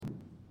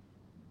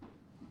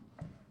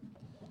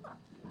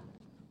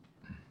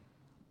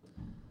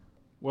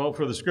Well,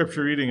 for the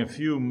scripture reading a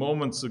few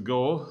moments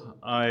ago,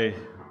 I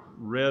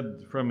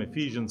read from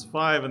Ephesians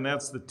 5, and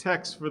that's the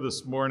text for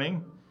this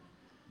morning.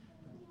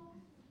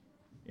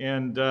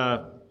 And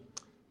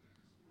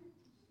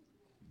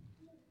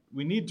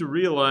we need to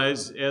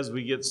realize as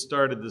we get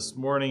started this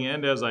morning,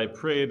 and as I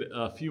prayed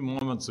a few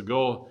moments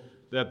ago,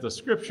 that the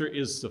scripture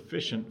is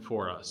sufficient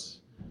for us.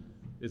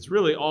 It's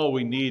really all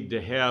we need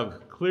to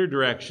have clear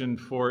direction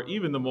for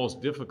even the most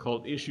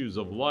difficult issues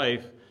of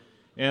life.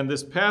 And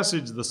this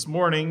passage this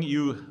morning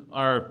you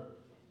are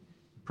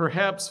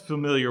perhaps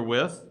familiar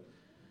with,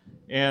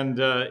 and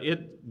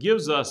it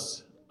gives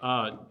us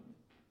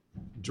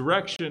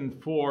direction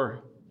for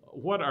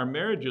what our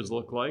marriages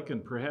look like,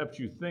 and perhaps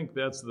you think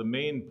that's the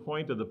main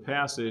point of the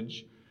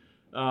passage,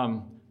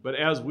 but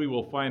as we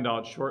will find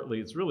out shortly,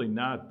 it's really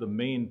not the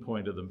main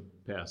point of the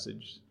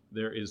passage.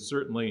 There is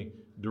certainly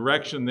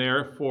direction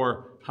there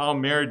for how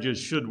marriages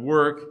should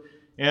work,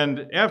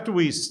 and after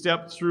we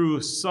step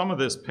through some of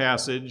this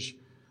passage,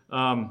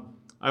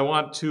 I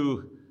want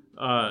to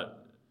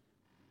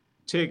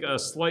take a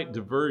slight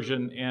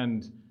diversion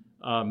and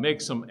make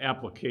some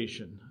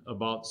application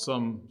about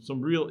some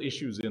real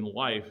issues in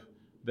life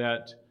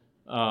that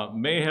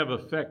may have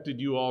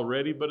affected you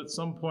already, but at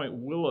some point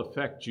will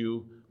affect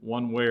you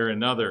one way or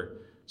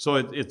another. So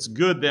it's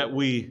good that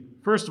we,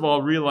 first of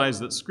all, realize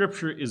that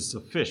Scripture is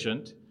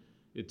sufficient.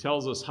 It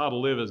tells us how to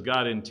live as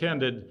God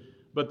intended,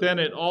 but then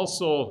it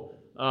also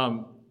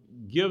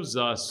gives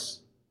us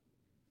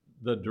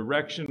the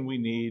direction we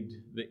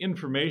need, the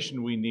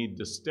information we need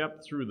to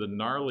step through the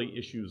gnarly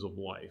issues of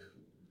life.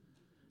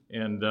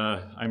 And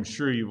I'm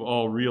sure you've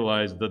all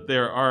realized that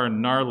there are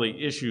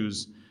gnarly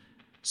issues.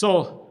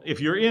 So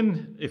if you're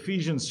in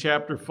Ephesians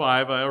chapter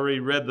 5, I already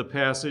read the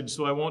passage,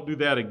 so I won't do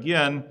that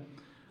again.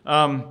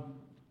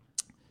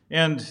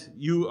 And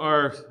you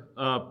are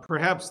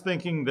perhaps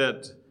thinking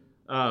that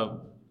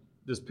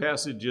this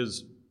passage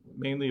is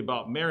mainly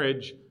about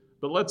marriage,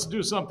 but let's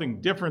do something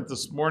different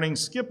this morning.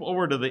 Skip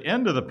over to the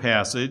end of the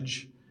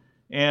passage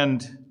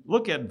and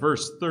look at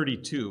verse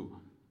 32.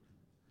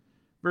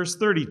 Verse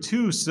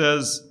 32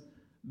 says,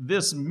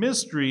 "This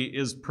mystery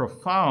is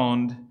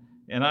profound,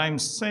 and I'm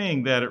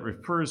saying that it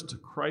refers to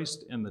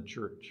Christ and the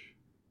church."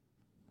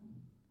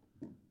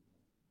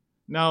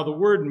 Now, the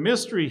word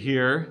mystery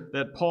here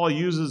that Paul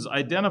uses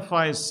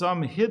identifies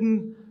some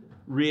hidden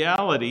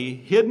reality,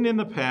 hidden in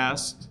the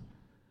past,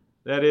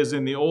 that is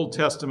in the Old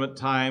Testament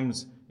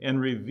times, and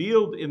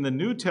revealed in the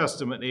New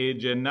Testament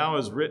age, and now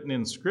is written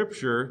in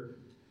Scripture.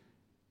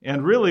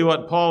 And really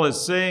what Paul is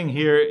saying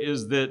here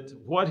is that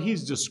what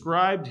he's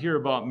described here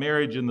about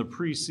marriage in the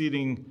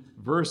preceding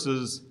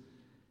verses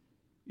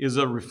is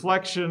a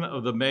reflection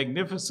of the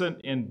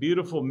magnificent and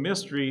beautiful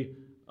mystery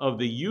of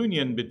the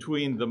union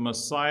between the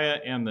Messiah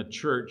and the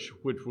church,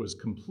 which was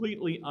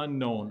completely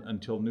unknown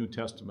until New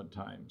Testament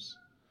times.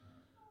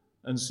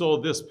 And so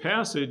this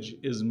passage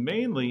is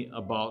mainly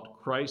about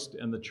Christ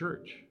and the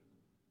church.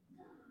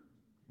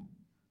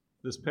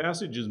 This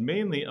passage is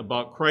mainly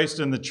about Christ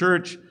and the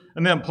church.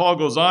 And then Paul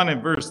goes on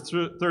in verse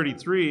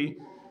 33.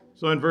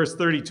 So in verse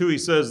 32, he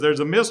says,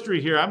 there's a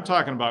mystery here. I'm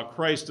talking about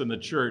Christ and the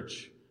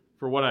church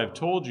for what I've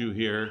told you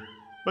here.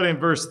 But in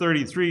verse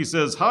 33, he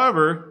says,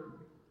 however,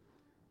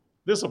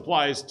 this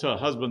applies to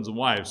husbands and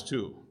wives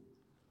too.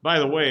 By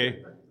the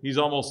way, he's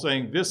almost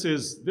saying this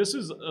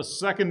is a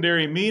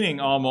secondary meaning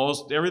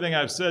almost. Everything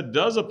I've said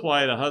does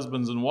apply to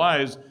husbands and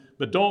wives,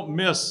 but don't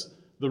miss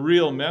the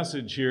real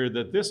message here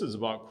that this is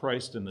about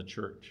Christ and the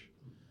church.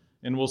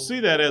 And we'll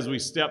see that as we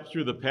step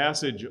through the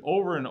passage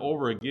over and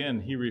over again.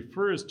 He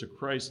refers to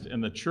Christ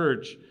and the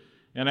church.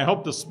 And I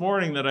hope this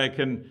morning that I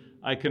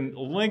can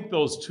link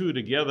those two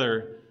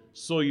together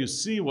so you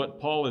see what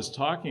Paul is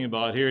talking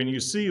about here. And you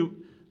see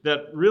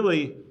that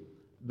really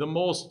the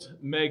most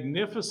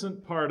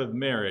magnificent part of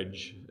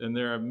marriage, and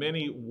there are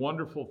many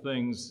wonderful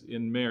things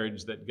in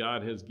marriage that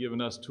God has given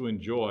us to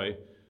enjoy,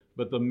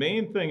 but the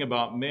main thing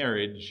about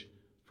marriage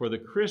for the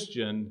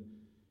Christian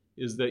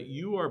is that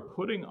you are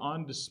putting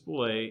on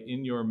display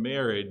in your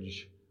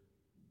marriage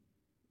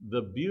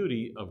the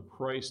beauty of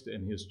Christ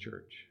and his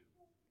church.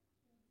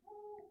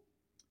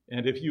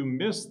 And if you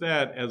miss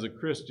that as a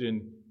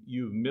Christian,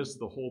 you've missed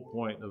the whole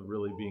point of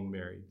really being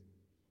married.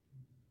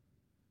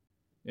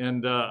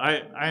 And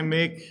I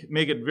make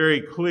it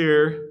very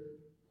clear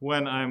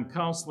when I'm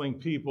counseling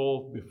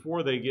people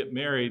before they get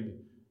married,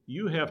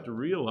 you have to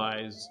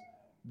realize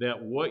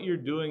that what you're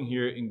doing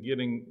here in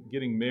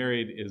getting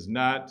married is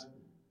not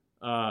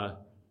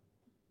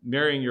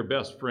marrying your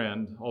best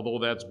friend, although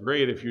that's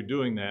great if you're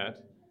doing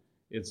that.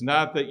 It's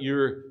not that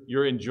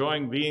you're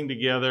enjoying being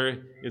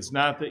together. It's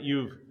not that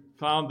you've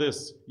found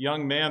this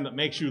young man that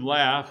makes you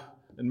laugh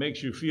and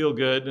makes you feel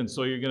good, and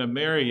so you're going to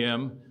marry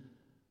him.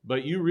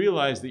 But you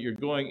realize that you're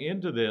going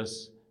into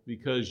this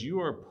because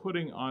you are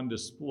putting on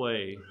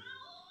display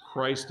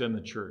Christ and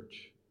the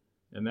church.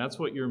 And that's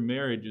what your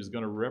marriage is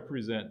going to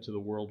represent to the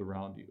world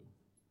around you.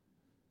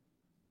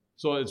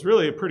 So it's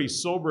really a pretty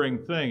sobering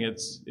thing.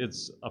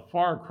 It's a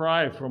far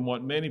cry from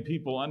what many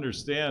people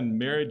understand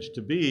marriage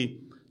to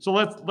be. So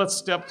let's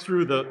step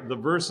through the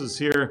verses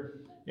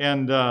here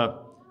and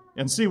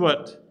see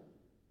what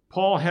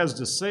Paul has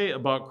to say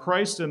about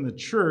Christ and the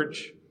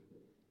church,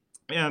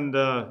 and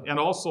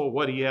also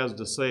what he has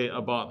to say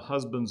about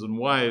husbands and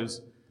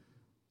wives.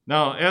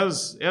 Now,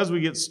 as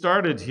we get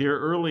started here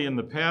early in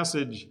the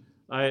passage,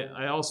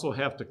 I also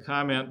have to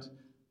comment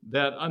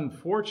that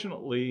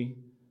unfortunately,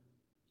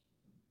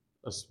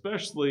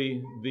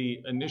 especially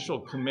the initial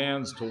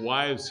commands to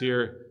wives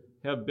here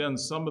have been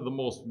some of the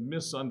most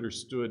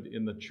misunderstood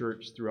in the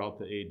church throughout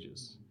the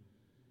ages.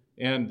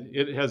 And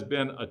it has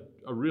been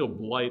a real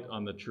blight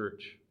on the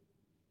church.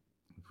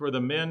 For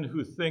the men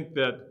who think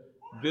that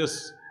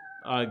this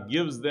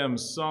gives them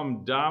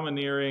some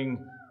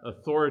domineering,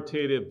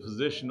 authoritative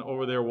position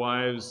over their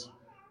wives,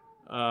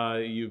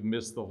 you've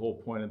missed the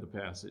whole point of the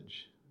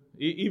passage.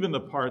 Even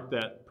the part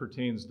that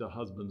pertains to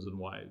husbands and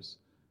wives.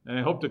 And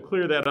I hope to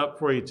clear that up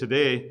for you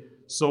today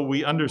so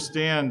we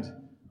understand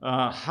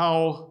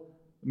how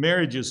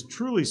marriage is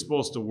truly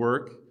supposed to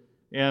work.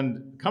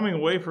 And coming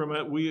away from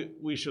it,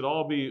 we should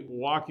all be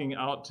walking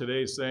out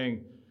today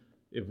saying,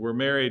 if we're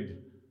married,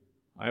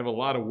 I have a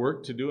lot of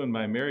work to do in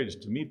my marriage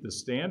to meet the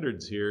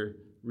standards here,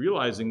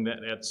 realizing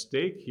that at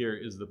stake here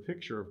is the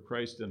picture of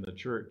Christ and the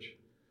church.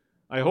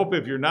 I hope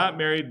if you're not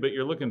married, but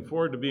you're looking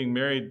forward to being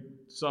married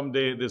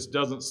someday, this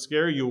doesn't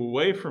scare you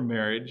away from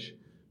marriage,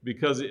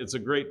 because it's a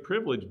great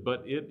privilege,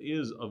 but it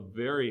is a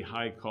very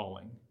high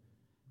calling,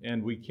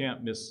 and we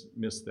can't miss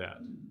that.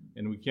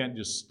 And we can't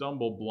just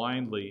stumble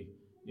blindly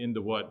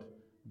into what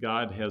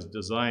God has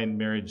designed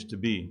marriage to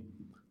be.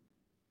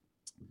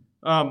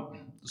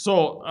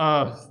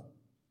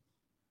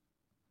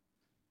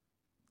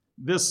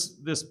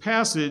 This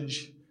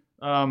passage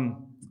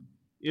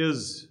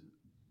is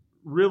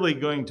really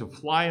going to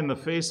fly in the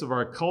face of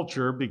our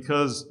culture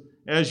because,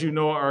 as you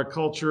know, our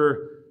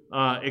culture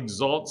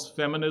exalts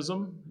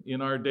feminism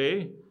in our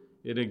day.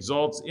 It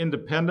exalts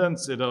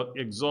independence. It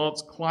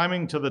exalts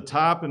climbing to the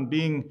top and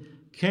being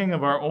king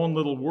of our own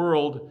little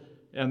world.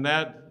 And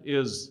that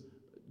is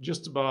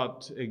just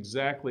about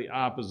exactly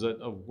opposite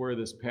of where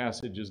this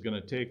passage is going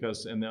to take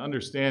us and the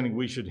understanding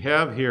we should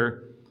have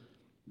here.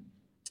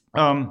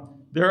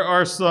 There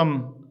are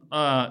some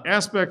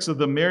aspects of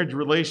the marriage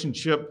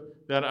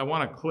relationship that I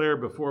want to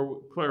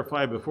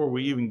clarify before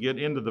we even get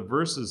into the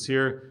verses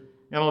here.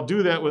 And I'll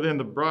do that within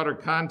the broader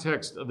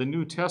context of the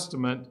New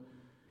Testament.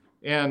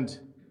 And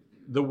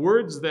the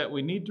words that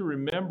we need to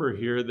remember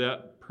here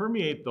that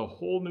permeate the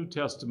whole New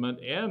Testament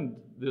and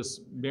this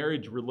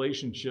marriage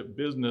relationship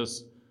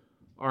business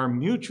are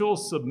mutual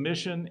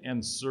submission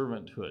and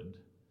servanthood.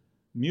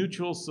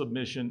 Mutual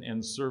submission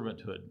and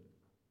servanthood.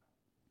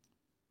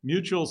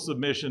 Mutual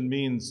submission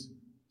means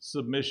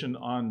submission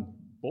on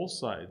both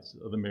sides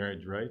of the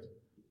marriage, right?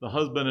 The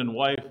husband and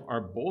wife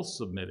are both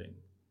submitting.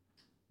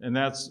 And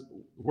that's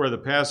where the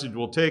passage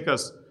will take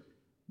us.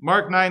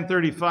 Mark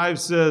 9:35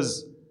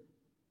 says,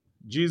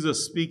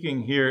 Jesus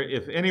speaking here,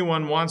 if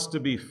anyone wants to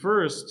be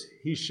first,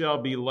 he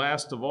shall be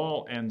last of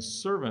all and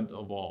servant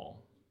of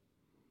all.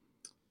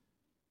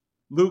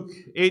 Luke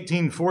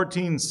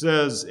 18:14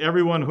 says,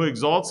 everyone who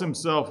exalts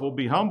himself will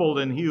be humbled,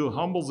 and he who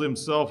humbles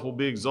himself will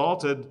be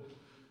exalted.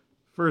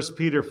 1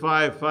 Peter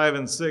 5:5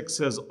 and 6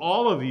 says,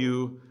 all of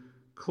you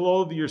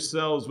clothe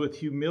yourselves with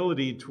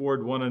humility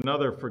toward one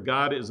another, for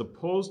God is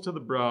opposed to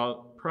the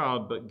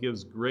proud, but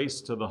gives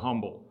grace to the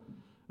humble.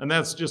 And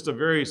that's just a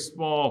very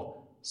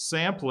small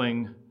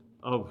sampling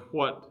of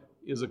what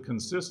is a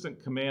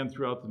consistent command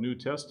throughout the New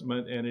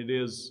Testament, and it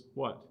is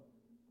what?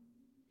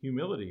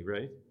 Humility,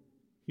 right?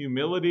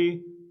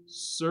 Humility,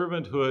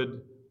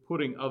 servanthood,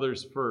 putting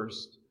others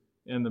first,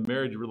 and the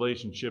marriage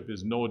relationship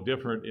is no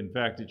different. In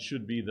fact, it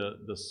should be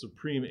the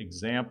supreme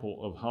example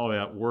of how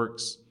that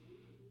works.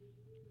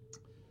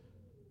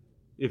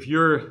 If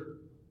you're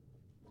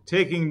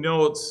taking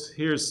notes,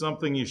 here's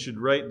something you should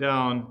write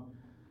down.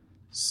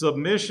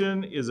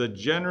 Submission is a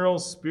general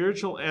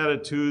spiritual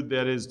attitude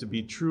that is to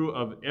be true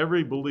of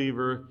every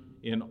believer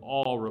in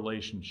all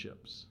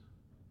relationships.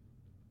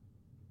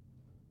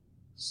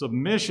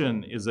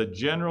 Submission is a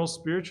general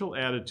spiritual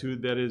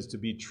attitude that is to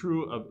be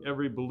true of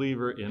every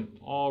believer in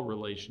all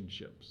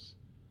relationships.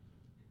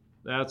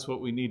 That's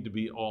what we need to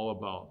be all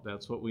about.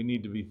 That's what we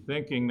need to be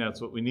thinking.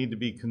 That's what we need to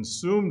be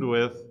consumed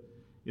with,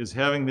 is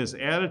having this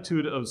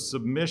attitude of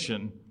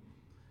submission.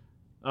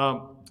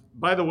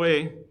 By the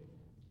way,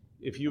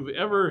 if you've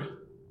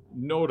ever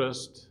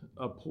noticed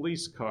a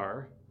police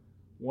car,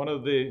 one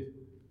of the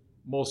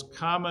most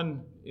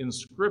common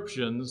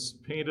inscriptions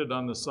painted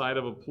on the side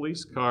of a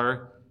police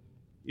car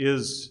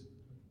is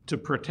to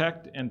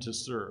protect and to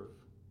serve.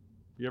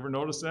 You ever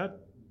notice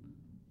that?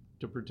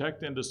 To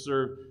protect and to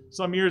serve.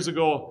 Some years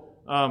ago,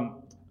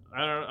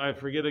 I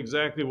forget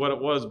exactly what it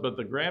was, but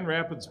the Grand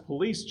Rapids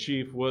police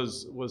chief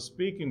was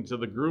speaking to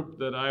the group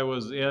that I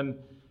was in,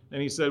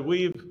 and he said,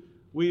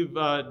 We've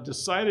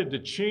decided to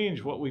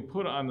change what we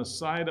put on the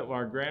side of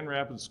our Grand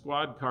Rapids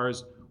squad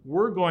cars.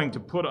 We're going to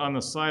put on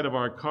the side of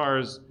our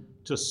cars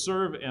to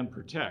serve and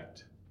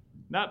protect.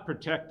 Not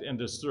protect and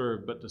to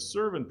serve, but to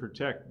serve and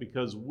protect,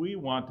 because we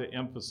want to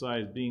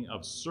emphasize being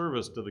of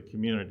service to the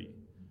community.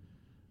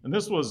 And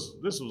this was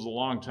a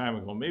long time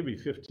ago, maybe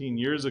 15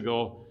 years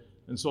ago.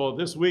 And so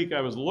this week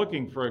I was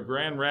looking for a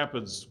Grand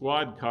Rapids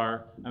squad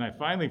car, and I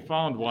finally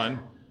found one.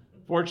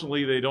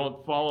 Fortunately, they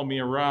don't follow me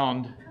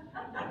around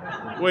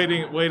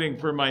waiting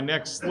for my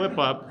next slip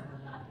up.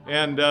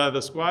 And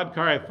the squad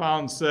car I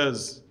found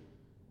says,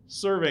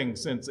 serving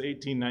since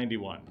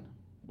 1891.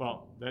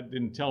 Well, that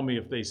didn't tell me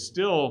if they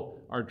still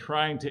are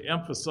trying to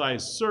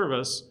emphasize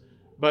service,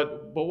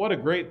 but what a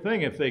great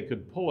thing if they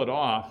could pull it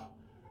off.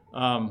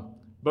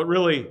 But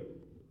really,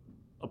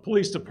 a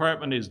police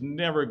department is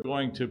never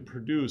going to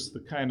produce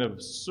the kind of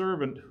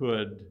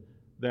servanthood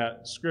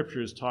that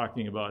Scripture is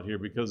talking about here,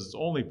 because it's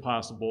only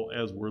possible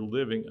as we're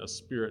living a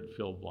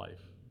Spirit-filled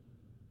life.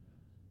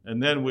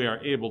 And then we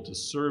are able to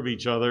serve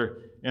each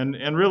other.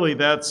 And really,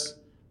 that's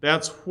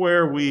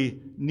where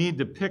we need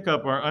to pick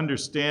up our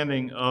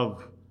understanding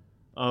of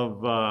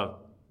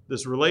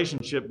this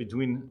relationship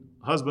between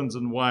husbands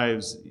and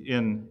wives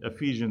in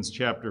Ephesians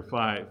chapter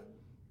 5.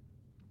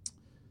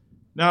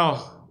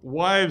 Now,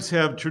 wives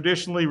have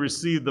traditionally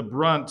received the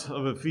brunt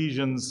of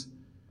Ephesians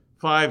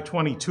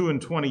 5:22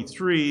 and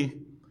 23,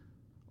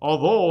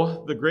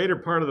 although the greater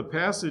part of the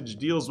passage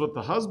deals with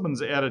the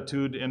husband's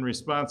attitude and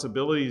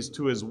responsibilities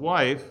to his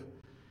wife.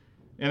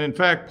 And in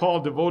fact, Paul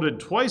devoted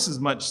twice as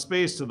much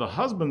space to the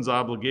husband's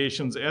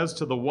obligations as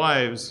to the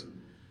wives.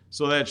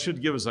 So that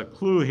should give us a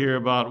clue here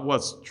about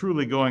what's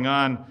truly going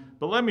on.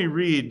 But let me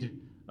read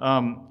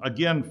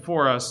again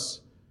for us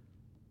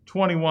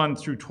 21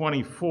 through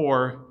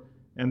 24,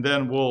 and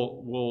then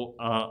we'll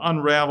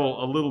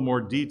unravel a little more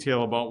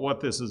detail about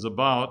what this is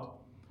about.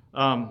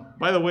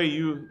 By the way,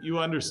 you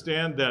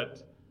understand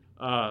that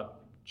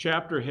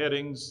chapter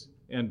headings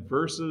and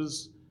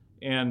verses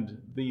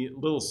and the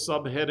little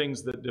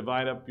subheadings that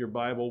divide up your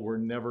Bible were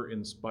never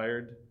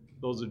inspired.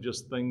 Those are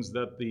just things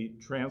that the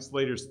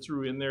translators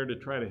threw in there to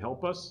try to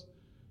help us.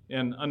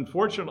 And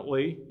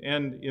unfortunately,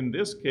 and in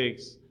this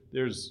case,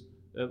 there's,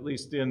 at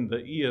least in the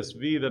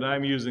ESV that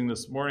I'm using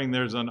this morning,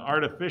 there's an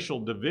artificial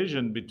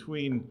division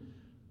between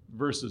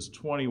verses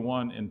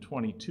 21 and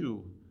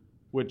 22,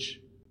 which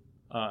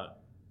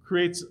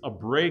creates a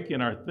break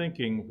in our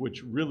thinking,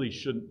 which really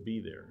shouldn't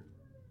be there.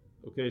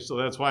 Okay, so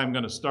that's why I'm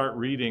going to start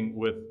reading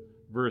with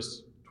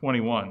verse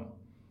 21.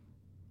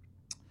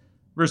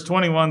 Verse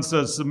 21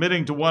 says,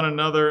 submitting to one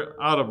another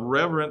out of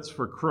reverence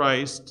for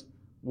Christ,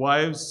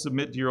 wives,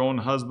 submit to your own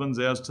husbands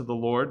as to the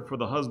Lord, for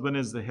the husband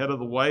is the head of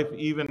the wife,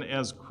 even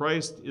as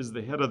Christ is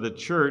the head of the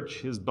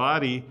church, his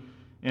body,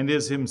 and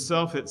is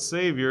himself its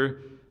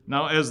Savior.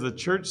 Now, as the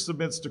church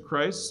submits to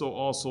Christ, so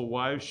also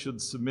wives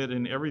should submit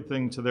in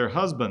everything to their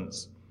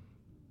husbands.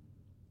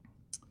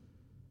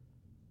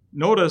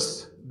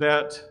 Notice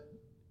that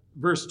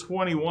verse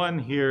 21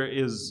 here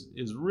is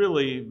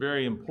really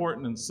very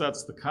important and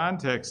sets the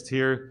context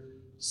here,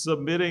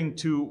 submitting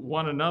to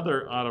one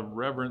another out of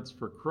reverence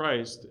for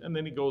Christ, and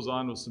then he goes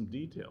on with some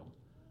detail.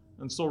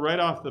 And so right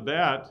off the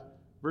bat,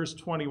 verse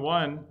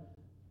 21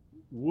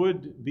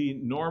 would be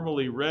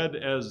normally read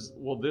as,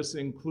 well, this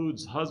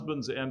includes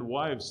husbands and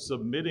wives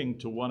submitting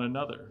to one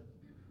another.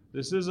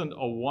 This isn't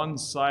a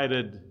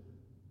one-sided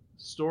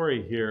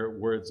story here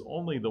where it's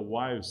only the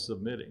wives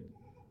submitting.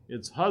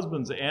 It's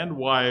husbands and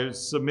wives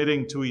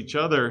submitting to each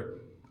other.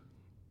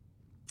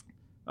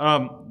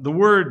 The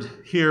word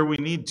here, we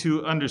need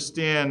to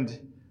understand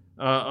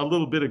a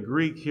little bit of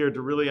Greek here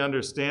to really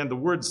understand. The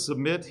word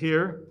submit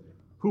here,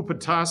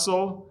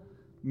 hupotasso,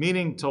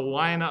 meaning to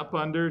line up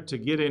under, to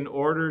get in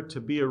order,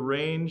 to be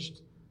arranged.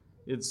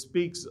 It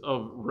speaks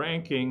of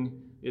ranking.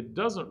 It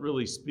doesn't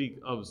really speak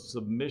of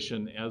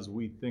submission as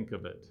we think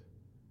of it,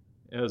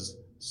 as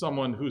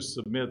someone who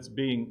submits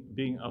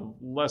being of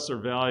lesser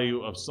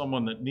value, of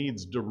someone that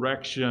needs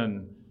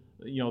direction,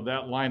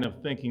 that line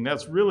of thinking.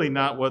 That's really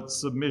not what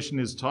submission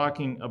is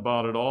talking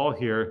about at all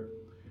here.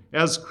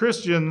 As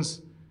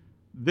Christians,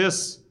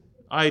 this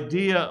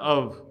idea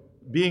of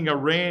being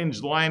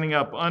arranged, lining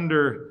up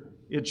under,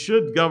 it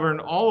should govern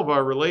all of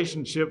our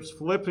relationships.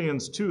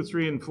 Philippians 2,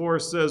 3, and 4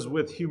 says,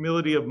 with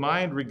humility of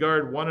mind,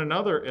 regard one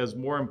another as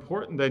more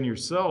important than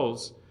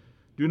yourselves.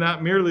 Do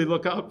not merely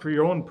look out for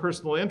your own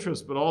personal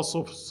interest, but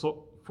also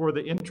for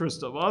the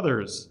interest of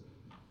others.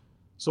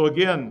 So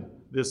again,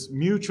 this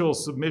mutual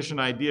submission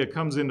idea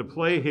comes into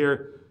play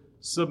here.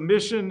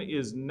 Submission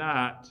is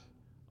not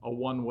a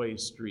one-way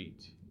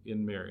street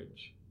in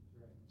marriage.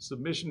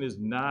 Submission is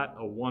not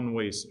a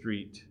one-way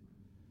street,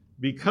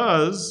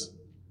 because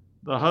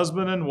the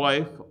husband and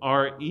wife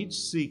are each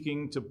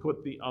seeking to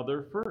put the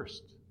other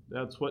first.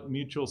 That's what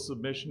mutual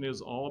submission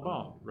is all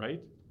about,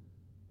 right?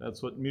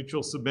 That's what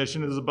mutual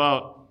submission is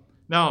about.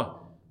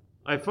 Now,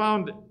 I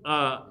found,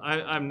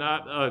 I'm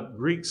not a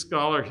Greek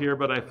scholar here,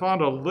 but I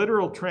found a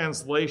literal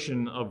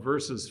translation of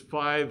verses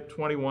 5,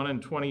 21,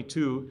 and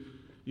 22.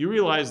 You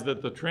realize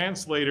that the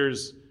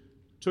translators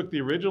took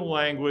the original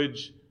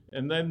language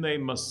and then they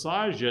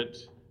massage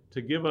it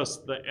to give us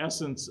the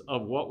essence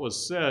of what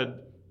was said.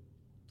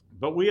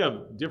 But we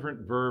have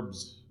different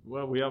verbs.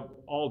 Well, we have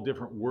all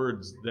different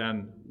words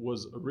than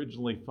was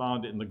originally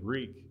found in the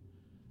Greek.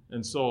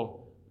 And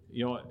so,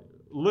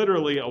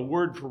 literally a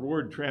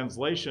word-for-word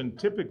translation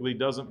typically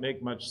doesn't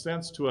make much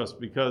sense to us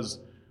because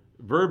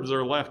verbs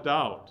are left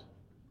out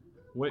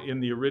in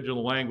the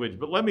original language.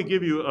 But let me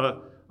give you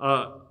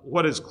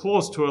what is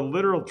close to a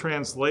literal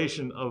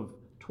translation of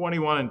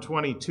 21 and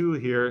 22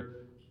 here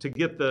to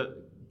get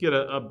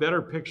a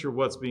better picture of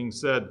what's being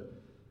said.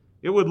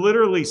 It would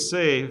literally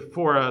say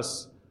for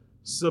us,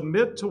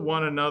 submit to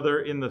one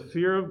another in the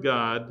fear of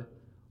God,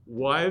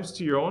 wives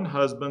to your own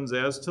husbands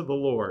as to the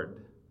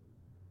Lord.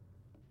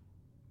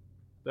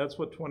 That's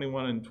what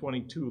 21 and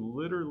 22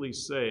 literally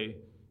say.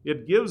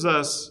 It gives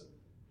us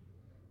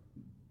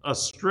a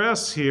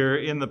stress here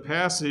in the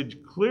passage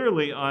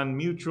clearly on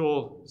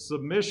mutual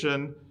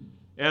submission,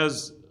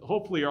 as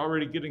hopefully you're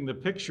already getting the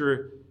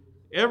picture.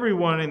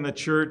 Everyone in the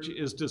church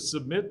is to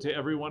submit to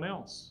everyone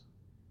else.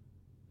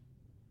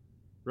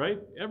 Right?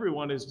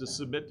 Everyone is to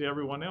submit to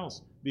everyone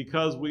else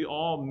because we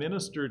all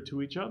minister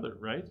to each other,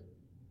 right?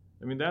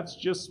 I mean, that's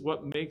just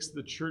what makes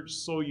the church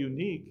so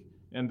unique,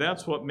 and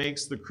that's what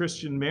makes the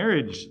Christian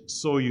marriage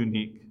so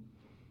unique.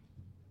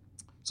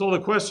 So the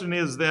question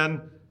is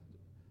then,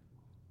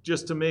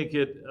 just to make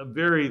it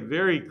very,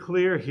 very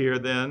clear here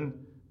then,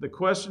 the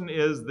question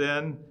is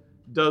then,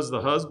 does the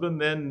husband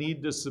then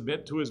need to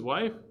submit to his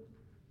wife?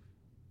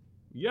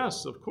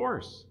 Yes, of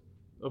course.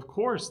 Of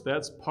course,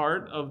 that's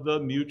part of the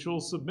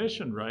mutual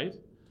submission, right?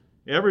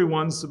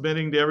 Everyone's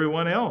submitting to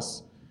everyone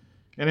else.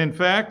 And in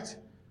fact,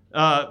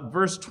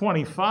 verse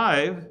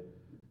 25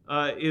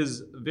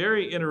 is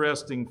very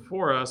interesting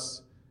for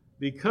us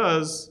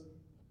because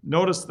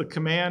notice the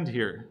command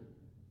here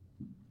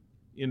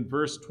in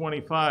verse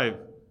 25.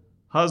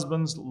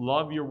 Husbands,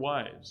 love your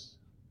wives.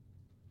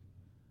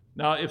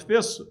 Now, if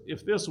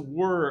this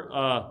were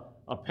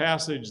a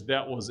passage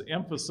that was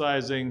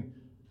emphasizing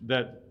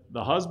that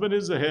the husband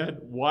is the head,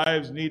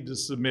 wives need to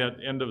submit,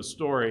 end of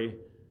story,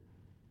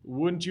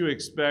 wouldn't you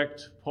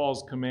expect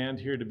Paul's command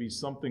here to be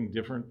something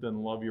different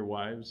than love your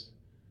wives?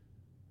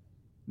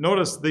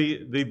 Notice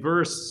the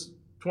verse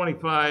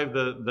 25,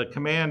 the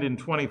command in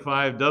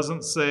 25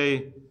 doesn't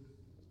say,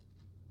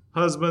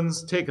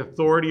 husbands, take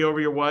authority over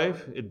your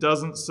wife. It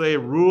doesn't say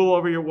rule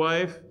over your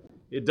wife.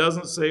 It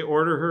doesn't say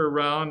order her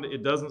around.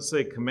 It doesn't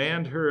say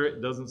command her.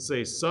 It doesn't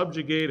say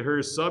subjugate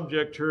her,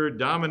 subject her,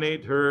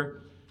 dominate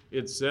her.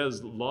 It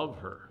says love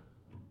her.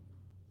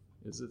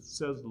 It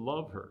says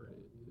love her.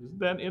 Isn't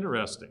that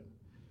interesting?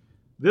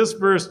 This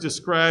verse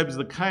describes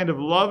the kind of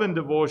love and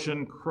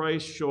devotion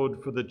Christ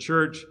showed for the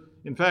church.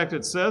 In fact,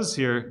 it says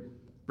here,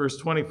 verse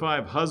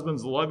 25,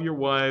 husbands, love your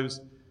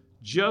wives,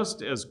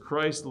 just as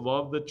Christ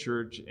loved the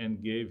church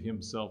and gave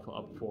himself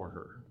up for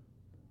her.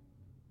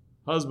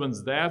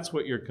 Husbands, that's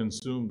what you're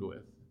consumed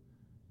with.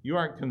 You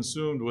aren't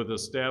consumed with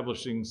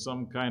establishing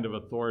some kind of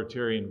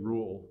authoritarian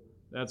rule.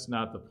 That's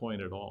not the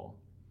point at all.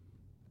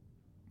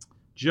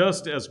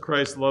 Just as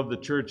Christ loved the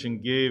church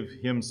and gave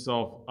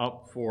himself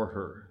up for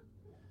her.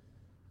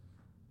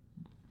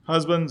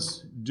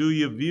 Husbands, do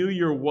you view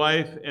your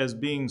wife as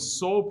being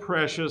so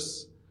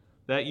precious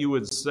that you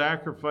would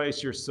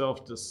sacrifice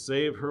yourself to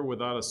save her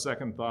without a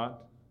second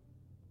thought?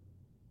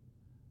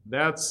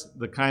 That's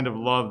the kind of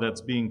love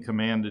that's being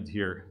commanded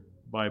here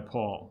by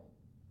Paul.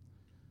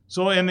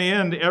 So in the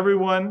end,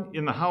 everyone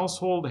in the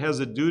household has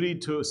a duty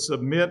to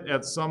submit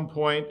at some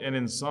point and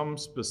in some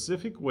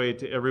specific way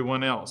to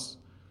everyone else.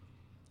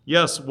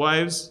 Yes,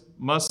 wives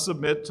must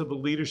submit to the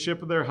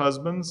leadership of their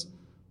husbands,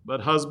 but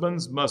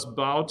husbands must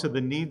bow to the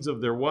needs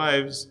of their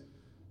wives.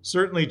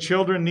 Certainly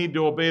children need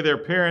to obey their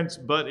parents,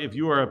 but if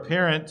you are a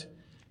parent,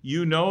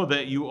 you know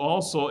that you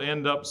also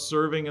end up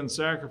serving and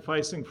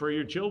sacrificing for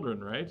your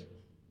children, right?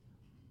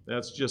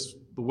 That's just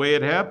the way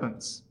it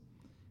happens.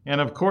 And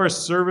of course,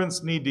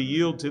 servants need to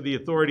yield to the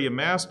authority of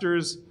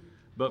masters,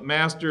 but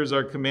masters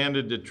are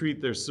commanded to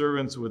treat their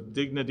servants with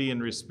dignity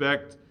and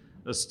respect,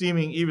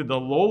 esteeming even the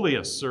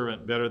lowliest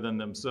servant better than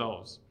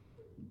themselves.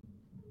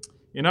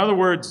 In other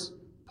words,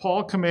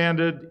 Paul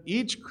commanded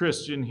each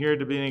Christian here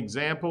to be an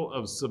example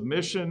of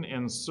submission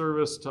and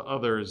service to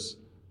others.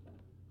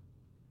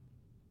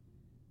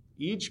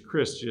 Each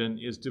Christian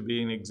is to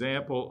be an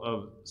example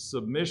of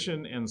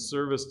submission and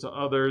service to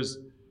others,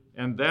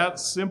 and that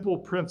simple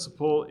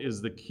principle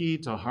is the key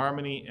to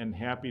harmony and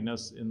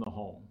happiness in the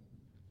home.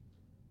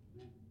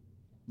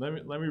 Let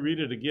me read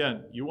it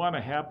again. You want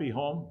a happy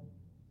home?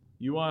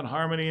 You want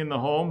harmony in the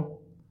home?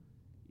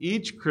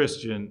 Each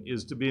Christian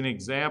is to be an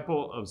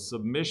example of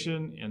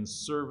submission and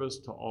service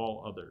to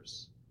all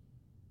others.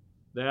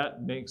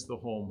 That makes the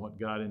home what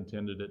God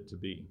intended it to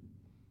be.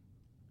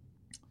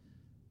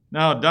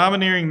 Now,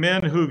 domineering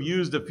men who've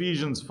used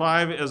Ephesians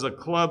 5 as a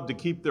club to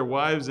keep their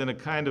wives in a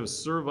kind of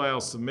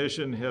servile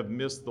submission have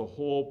missed the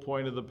whole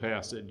point of the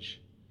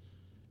passage.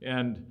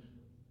 And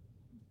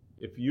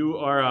if you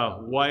are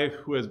a wife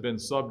who has been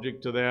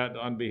subject to that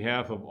on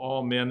behalf of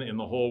all men in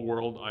the whole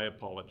world, I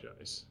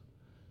apologize.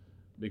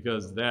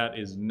 Because that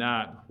is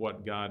not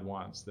what God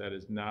wants. That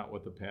is not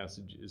what the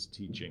passage is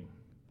teaching.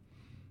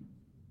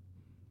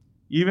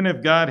 Even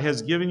if God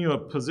has given you a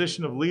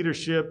position of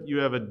leadership, you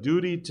have a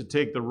duty to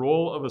take the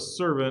role of a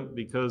servant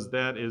because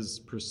that is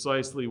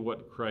precisely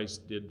what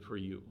Christ did for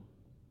you.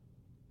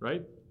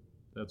 right?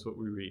 That's what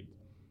we read.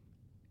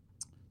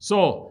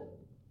 So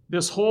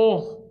this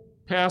whole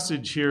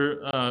passage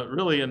here,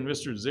 really, and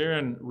Mr.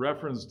 Zarin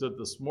referenced it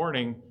this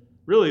morning,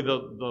 really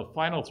the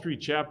final 3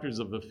 chapters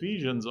of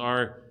Ephesians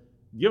are,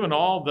 given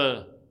all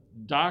the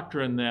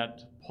doctrine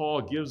that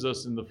Paul gives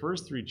us in the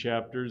first 3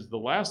 chapters, the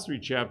last 3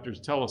 chapters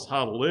tell us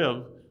how to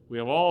live. We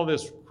have all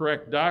this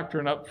correct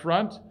doctrine up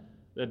front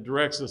that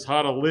directs us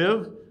how to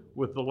live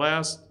with the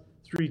last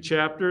 3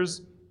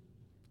 chapters.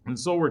 And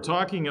so we're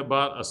talking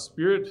about a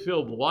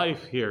spirit-filled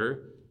life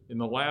here in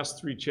the last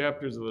 3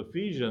 chapters of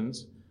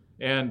Ephesians,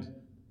 and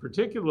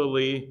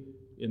particularly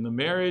in the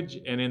marriage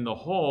and in the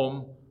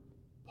home,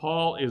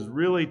 Paul is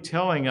really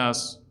telling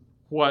us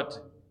what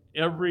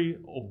every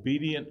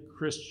obedient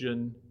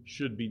Christian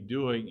should be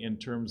doing in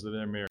terms of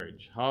their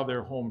marriage, how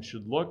their home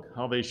should look,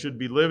 how they should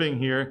be living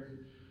here.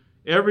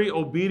 Every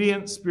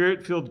obedient,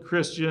 spirit-filled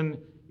Christian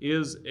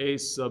is a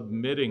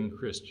submitting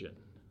Christian.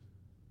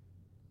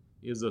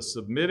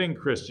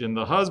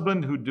 The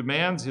husband who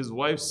demands his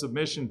wife's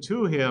submission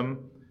to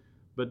him,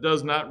 but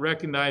does not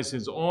recognize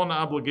his own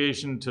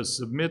obligation to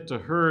submit to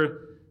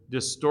her,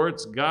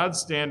 distorts God's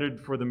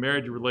standard for the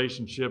marriage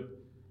relationship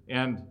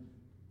and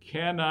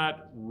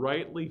cannot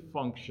rightly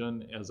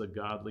function as a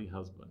godly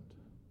husband.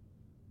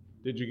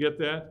 Did you get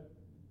that?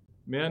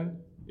 Men,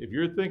 if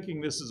you're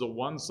thinking this is a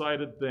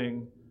one-sided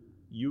thing,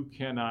 you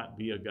cannot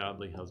be a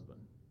godly husband.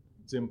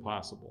 It's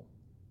impossible.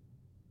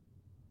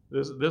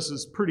 This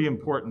is pretty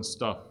important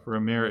stuff for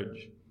a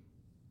marriage.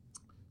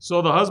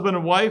 So the husband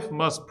and wife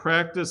must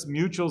practice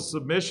mutual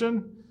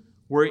submission,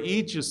 where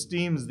each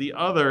esteems the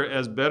other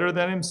as better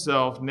than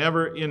himself,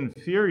 never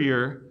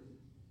inferior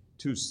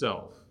to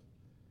self.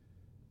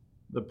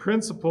 The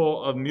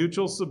principle of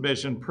mutual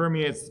submission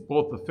permeates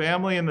both the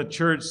family and the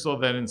church, so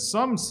that in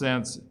some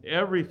sense,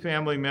 every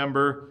family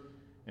member,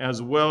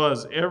 as well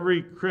as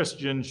every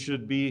Christian,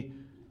 should be,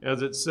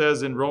 as it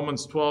says in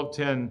Romans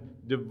 12:10,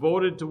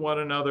 devoted to one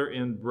another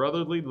in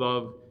brotherly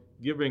love,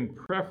 giving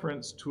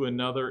preference to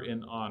another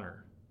in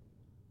honor.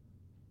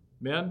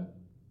 Men,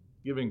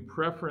 giving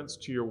preference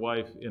to your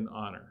wife in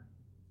honor.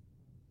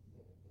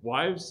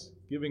 Wives,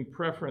 giving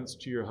preference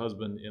to your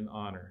husband in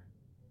honor.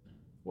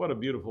 What a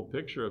beautiful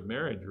picture of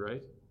marriage,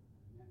 right?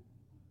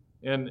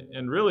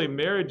 And really,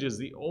 marriage is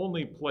the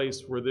only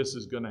place where this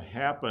is going to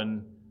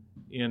happen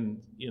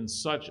in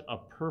such a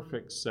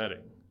perfect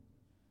setting,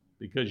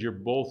 because you're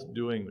both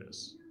doing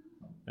this.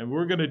 And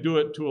we're going to do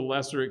it to a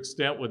lesser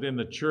extent within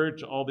the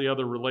church, all the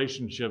other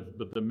relationships,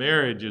 but the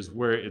marriage is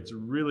where it's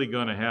really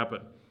going to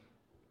happen.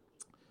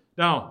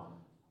 Now,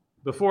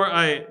 before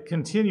I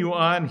continue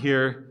on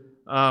here,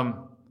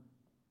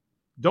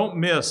 don't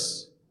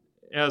miss,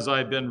 as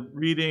I've been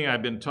reading,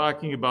 I've been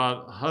talking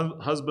about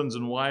husbands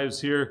and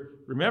wives here.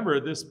 Remember,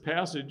 this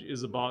passage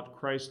is about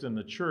Christ and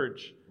the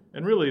church,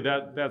 and really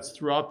that's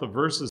throughout the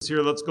verses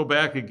here. Let's go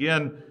back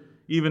again.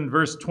 Even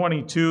verse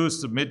 22,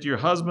 submit to your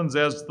husbands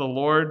as to the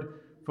Lord,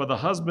 for the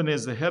husband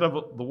is the head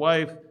of the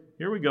wife.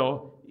 Here we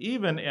go.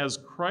 Even as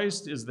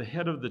Christ is the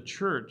head of the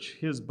church,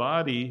 his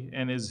body,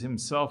 and is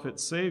himself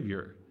its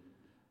Savior.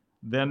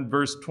 Then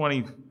verse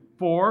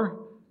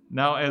 24,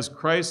 now as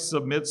Christ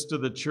submits to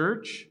the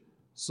church,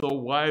 so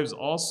wives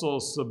also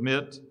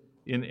submit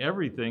in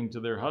everything to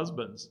their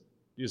husbands.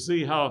 You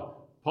see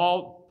how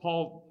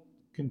Paul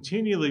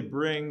continually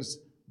brings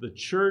the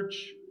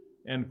church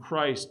and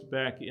Christ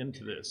back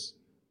into this,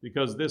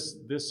 because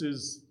this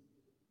is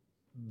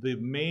the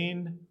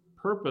main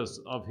purpose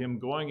of him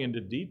going into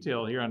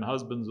detail here on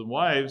husbands and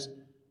wives,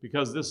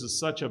 because this is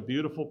such a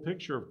beautiful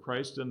picture of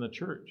Christ and the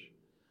church.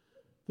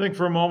 Think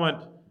for a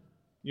moment,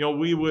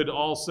 we would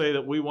all say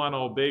that we want to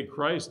obey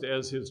Christ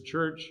as his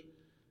church.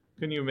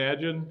 Can you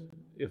imagine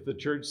if the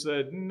church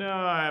said, no,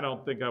 I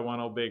don't think I want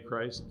to obey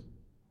Christ?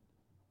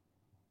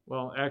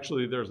 Well,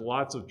 actually, there's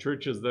lots of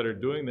churches that are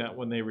doing that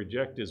when they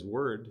reject his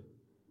word.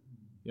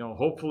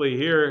 Hopefully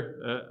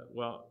here,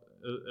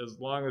 as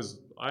long as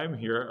I'm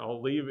here,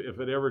 I'll leave if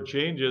it ever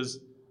changes.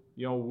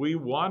 We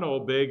want to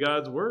obey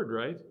God's word,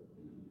 right?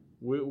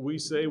 We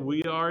say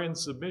we are in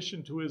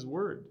submission to his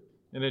word.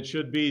 And it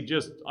should be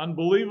just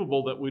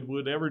unbelievable that we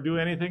would ever do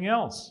anything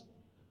else.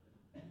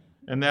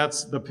 And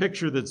that's the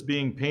picture that's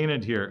being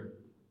painted here.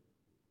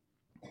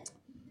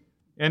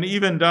 And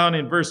even down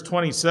in verse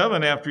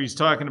 27, after he's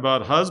talking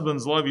about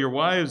husbands, love your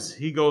wives,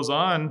 he goes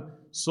on,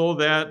 so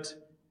that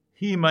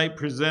he might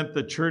present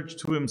the church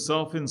to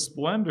himself in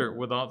splendor,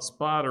 without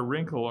spot or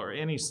wrinkle or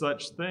any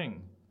such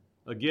thing.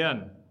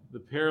 Again, the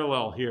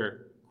parallel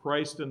here,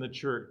 Christ and the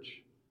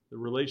church, the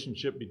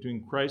relationship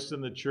between Christ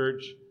and the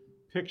church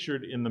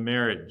pictured in the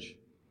marriage.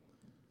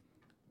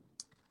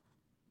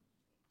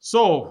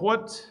 So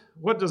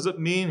what does it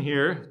mean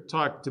here?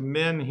 Talk to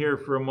men here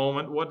for a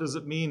moment. What does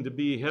it mean to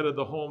be head of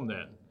the home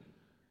then?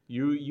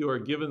 You are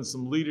given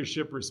some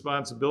leadership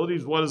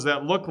responsibilities. What does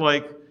that look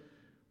like?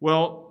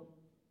 Well,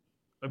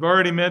 I've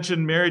already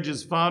mentioned marriage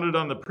is founded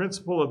on the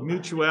principle of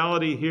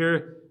mutuality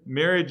here.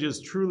 Marriage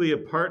is truly a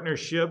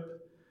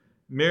partnership.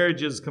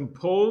 Marriage is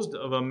composed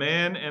of a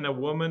man and a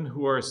woman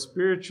who are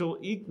spiritual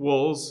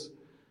equals,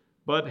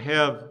 but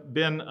have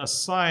been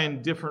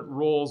assigned different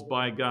roles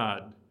by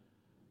God.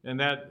 And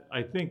that,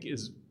 I think,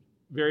 is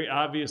very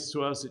obvious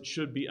to us. It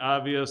should be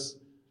obvious.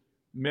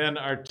 Men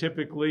are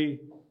typically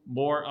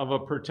more of a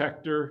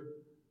protector.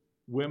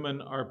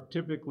 Women are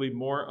typically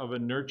more of a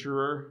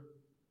nurturer.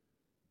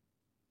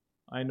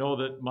 I know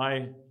that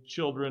my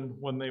children,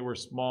 when they were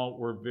small,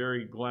 were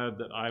very glad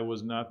that I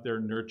was not their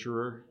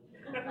nurturer.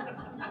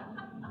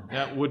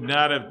 That would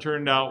not have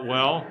turned out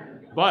well,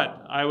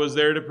 but I was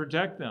there to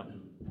protect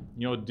them.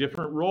 You know,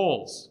 different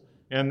roles.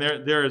 And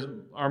there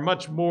are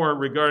much more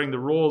regarding the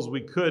roles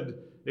we could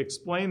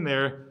explain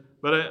there.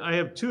 But I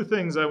have two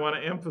things I want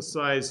to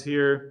emphasize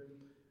here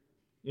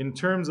in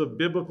terms of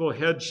biblical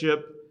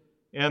headship.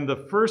 And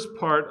the first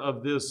part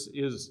of this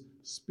is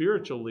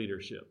spiritual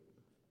leadership.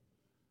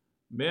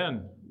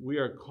 Men, we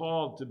are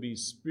called to be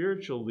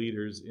spiritual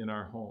leaders in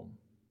our home.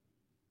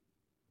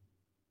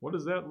 What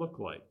does that look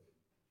like?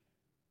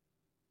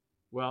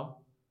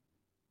 Well,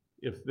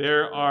 if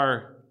there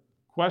are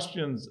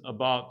questions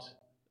about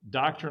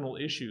doctrinal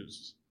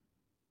issues,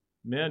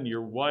 men,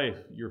 your wife,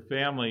 your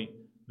family,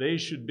 they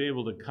should be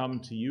able to come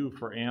to you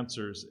for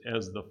answers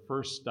as the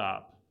first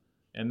stop.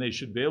 And they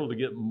should be able to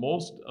get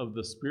most of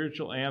the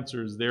spiritual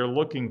answers they're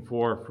looking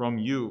for from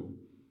you.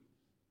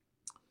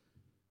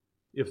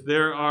 If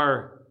there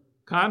are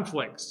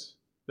conflicts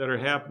that are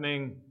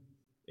happening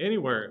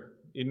anywhere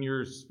in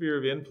your sphere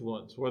of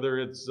influence, whether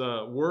it's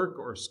work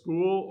or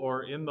school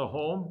or in the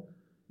home,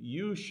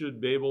 you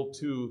should be able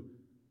to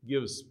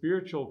give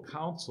spiritual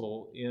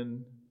counsel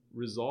in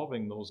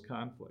resolving those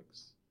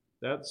conflicts.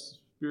 That's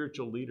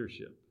spiritual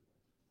leadership.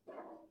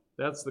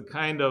 That's the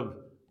kind of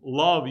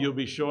love you'll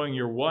be showing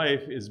your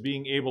wife, is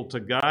being able to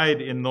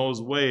guide in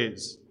those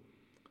ways.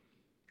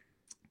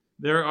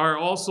 There are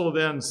also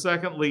then,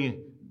 secondly,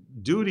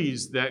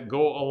 duties that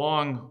go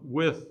along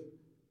with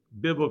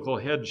biblical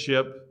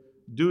headship,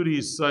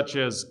 duties such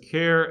as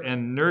care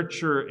and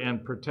nurture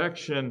and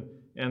protection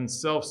and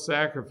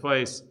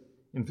self-sacrifice.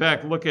 In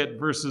fact, look at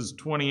verses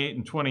 28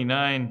 and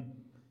 29.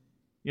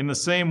 In the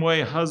same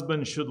way,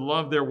 husbands should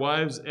love their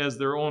wives as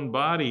their own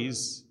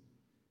bodies.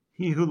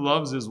 He who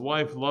loves his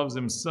wife loves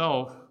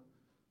himself.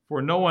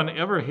 For no one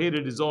ever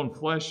hated his own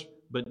flesh,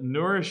 but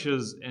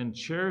nourishes and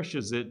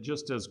cherishes it,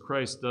 just as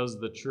Christ does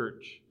the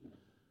church.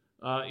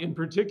 In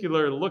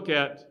particular, look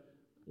at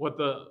what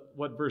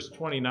verse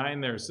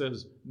 29 there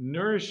says: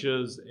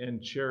 nourishes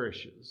and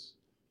cherishes.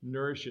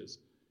 Nourishes.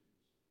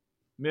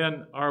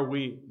 Men, are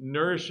we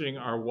nourishing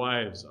our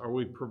wives? Are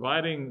we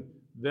providing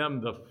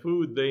them the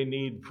food they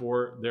need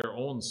for their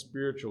own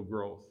spiritual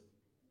growth?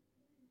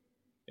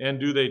 And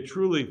do they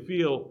truly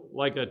feel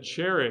like a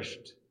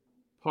cherished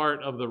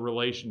part of the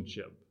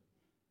relationship?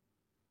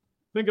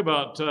 Think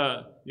about,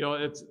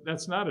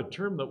 that's not a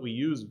term that we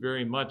use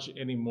very much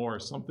anymore,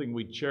 something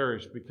we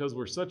cherish, because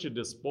we're such a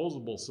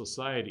disposable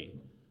society.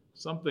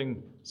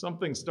 Something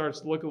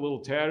starts to look a little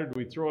tattered,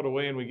 we throw it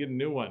away and we get a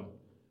new one.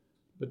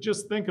 But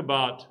just think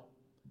about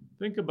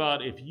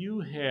if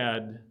you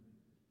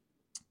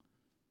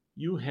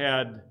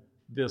had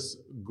this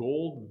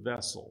gold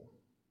vessel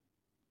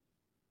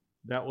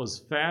that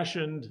was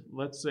fashioned,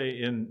 let's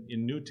say, in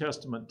New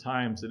Testament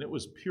times, and it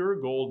was pure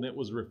gold and it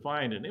was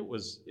refined and it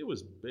was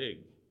big.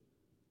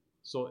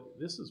 So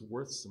this is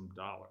worth some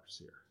dollars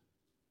here.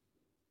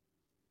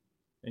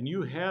 And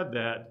you had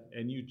that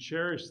and you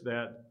cherished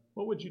that.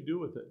 What would you do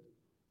with it?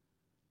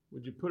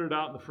 Would you put it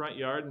out in the front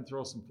yard and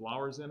throw some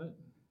flowers in it?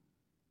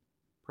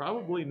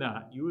 Probably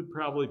not. You would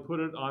probably put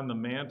it on the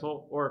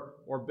mantle, or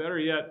better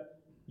yet,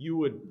 you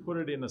would put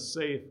it in a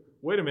safe.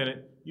 Wait a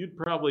minute, you'd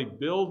probably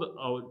build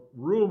a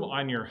room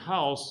on your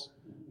house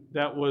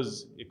that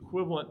was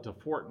equivalent to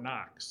Fort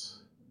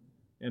Knox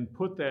and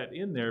put that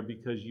in there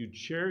because you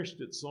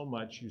cherished it so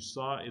much, you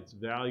saw its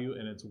value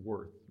and its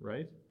worth,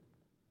 right?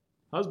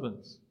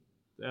 Husbands,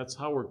 that's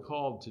how we're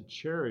called to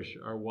cherish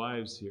our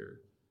wives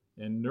here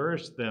and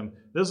nourish them.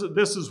 This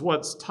is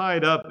what's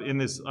tied up in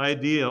this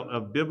idea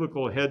of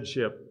biblical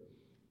headship.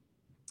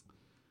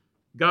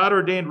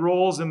 God-ordained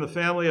roles in the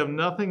family have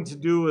nothing to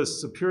do with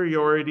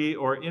superiority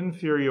or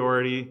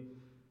inferiority.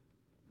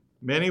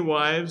 Many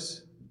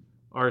wives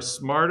are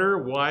smarter,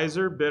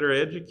 wiser, better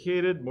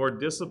educated, more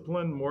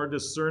disciplined, more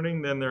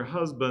discerning than their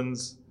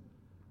husbands.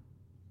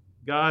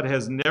 God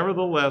has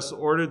nevertheless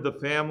ordered the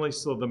family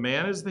so the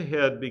man is the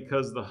head,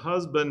 because the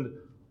husband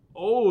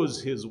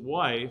owes his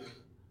wife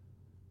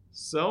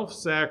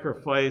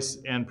self-sacrifice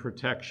and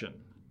protection.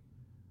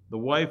 The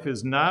wife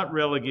is not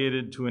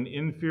relegated to an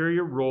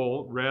inferior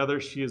role.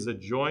 Rather, she is a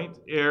joint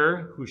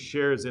heir who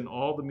shares in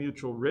all the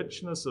mutual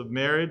richness of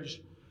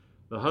marriage.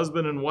 The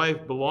husband and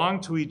wife belong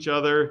to each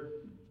other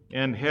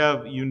and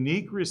have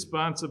unique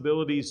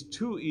responsibilities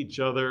to each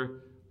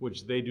other,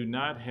 which they do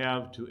not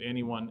have to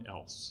anyone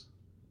else.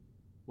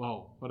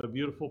 Wow, what a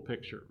beautiful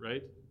picture,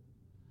 right?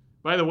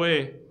 By the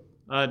way,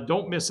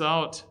 don't miss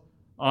out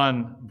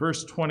on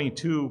verse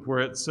 22 where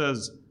it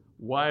says,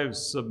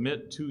 wives,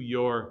 submit to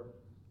your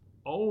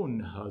own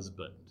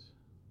husband.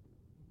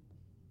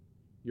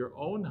 Your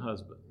own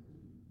husband.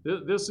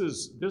 This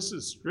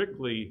is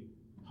strictly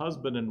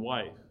husband and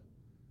wife.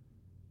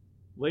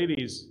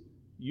 Ladies,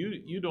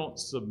 you don't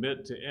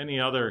submit to any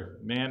other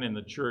man in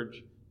the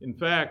church. In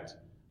fact,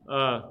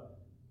 the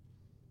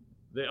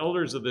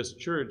elders of this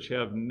church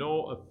have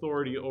no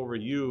authority over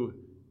you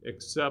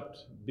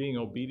except being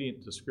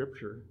obedient to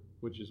Scripture,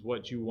 which is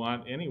what you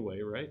want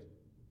anyway, right?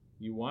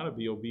 You want to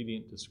be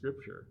obedient to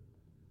Scripture.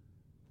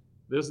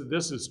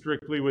 This is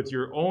strictly with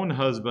your own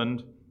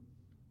husband.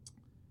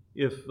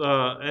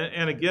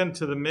 And again,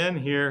 to the men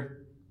here,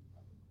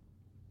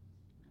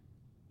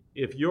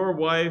 if your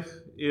wife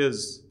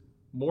is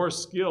more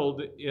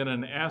skilled in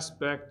an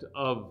aspect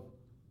of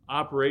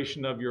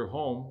operation of your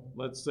home,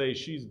 let's say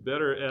she's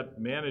better at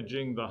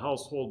managing the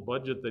household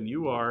budget than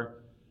you are,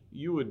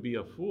 you would be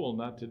a fool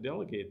not to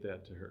delegate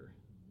that to her.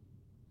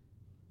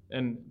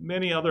 And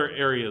many other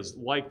areas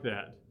like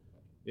that.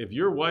 If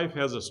your wife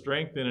has a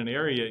strength in an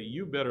area,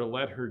 you better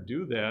let her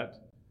do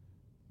that.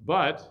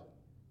 But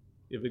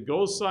if it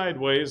goes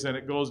sideways and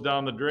it goes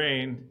down the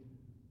drain,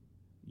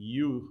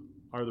 you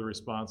are the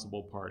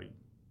responsible party.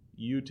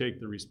 You take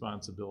the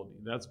responsibility.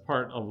 That's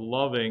part of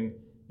loving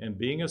and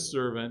being a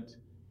servant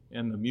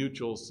and the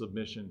mutual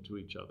submission to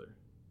each other.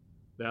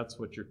 That's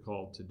what you're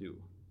called to do.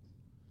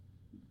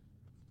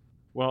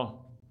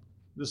 Well,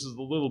 this is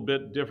a little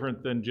bit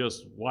different than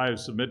just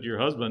wives submit to your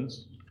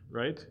husbands,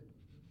 right?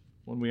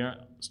 When we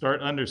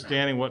start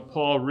understanding what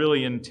Paul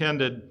really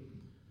intended,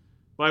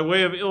 by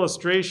way of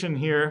illustration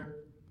here,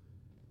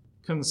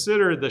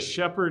 consider the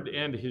shepherd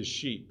and his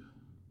sheep.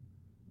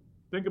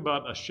 Think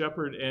about a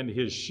shepherd and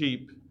his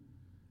sheep.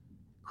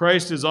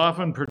 Christ is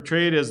often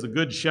portrayed as the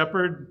good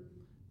shepherd.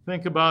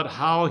 Think about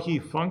how he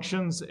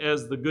functions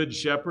as the good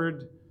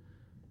shepherd.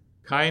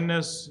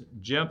 Kindness,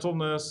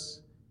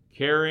 gentleness,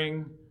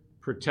 caring,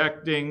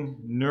 protecting,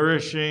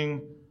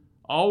 nourishing,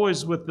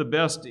 always with the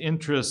best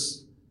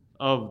interests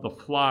of the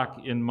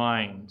flock in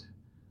mind.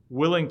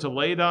 Willing to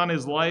lay down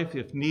his life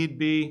if need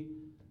be.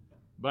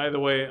 By the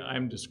way,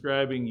 I'm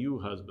describing you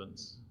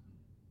husbands.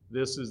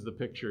 This is the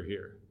picture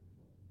here.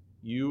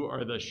 You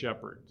are the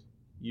shepherd.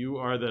 You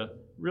are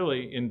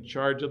really in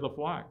charge of the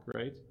flock,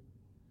 right?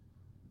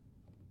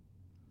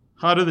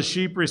 How do the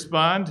sheep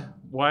respond?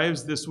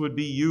 Wives, this would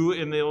be you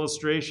in the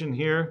illustration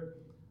here.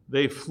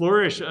 They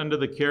flourish under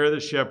the care of the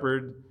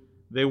shepherd.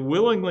 They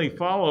willingly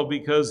follow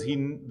because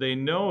they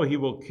know he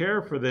will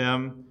care for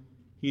them.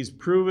 He's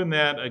proven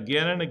that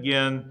again and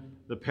again.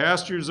 The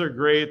pastures are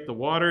great. The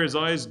water is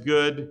always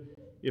good.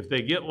 If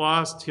they get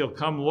lost, he'll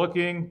come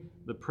looking.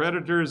 The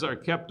predators are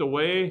kept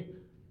away.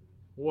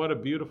 What a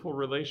beautiful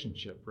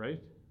relationship, right?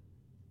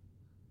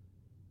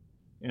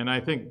 And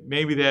I think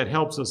maybe that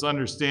helps us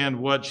understand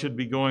what should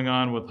be going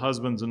on with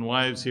husbands and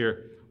wives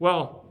here.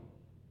 Well,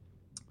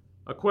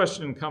 a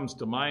question comes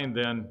to mind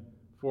then,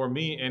 for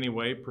me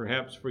anyway,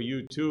 perhaps for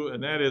you too,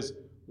 and that is,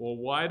 well,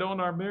 why don't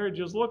our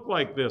marriages look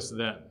like this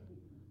then?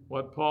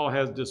 What Paul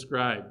has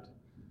described.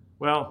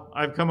 Well,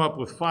 I've come up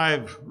with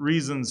 5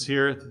 reasons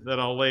here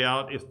that I'll lay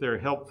out if they're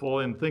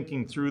helpful in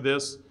thinking through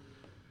this.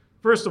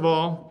 First of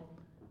all,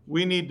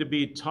 we need to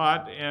be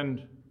taught,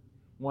 and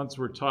once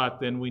we're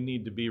taught, then we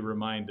need to be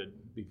reminded,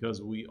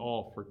 because we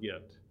all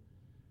forget.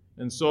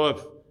 And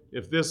so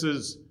if this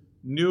is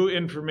new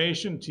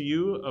information to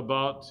you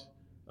about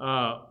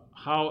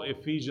how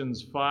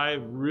Ephesians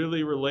 5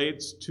 really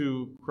relates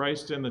to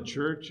Christ and the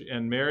church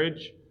and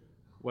marriage,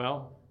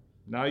 well,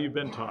 now you've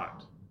been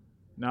taught.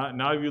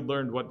 Now you've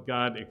learned what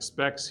God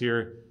expects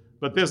here.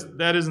 But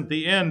that isn't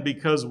the end,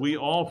 because we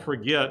all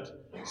forget,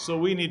 so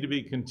we need to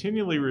be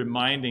continually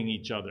reminding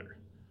each other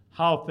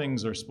how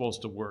things are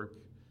supposed to work.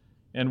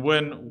 And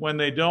when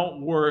they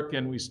don't work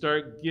and we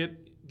start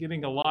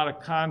getting a lot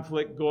of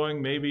conflict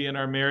going maybe in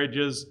our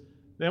marriages,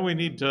 then we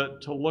need to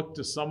look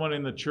to someone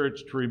in the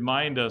church to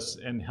remind us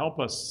and help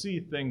us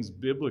see things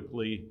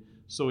biblically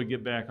so we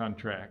get back on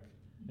track.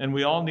 And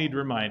we all need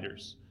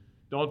reminders.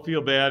 Don't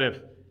feel bad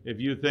if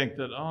you think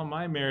that, oh,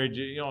 my marriage,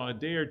 a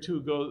day or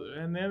two goes,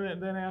 and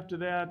then after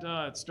that,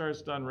 it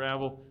starts to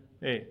unravel.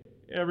 Hey,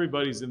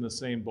 everybody's in the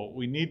same boat.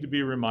 We need to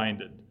be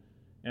reminded.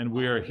 And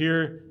we are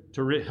here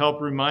to help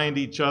remind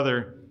each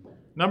other.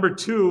 Number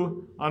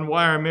 2, on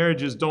why our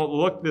marriages don't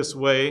look this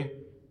way,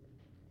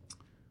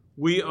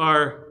 we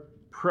are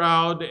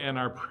proud and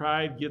our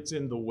pride gets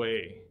in the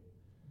way.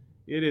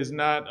 It is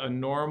not a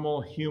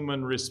normal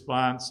human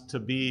response to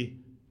be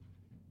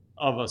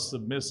of a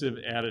submissive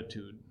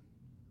attitude.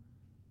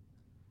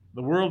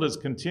 The world is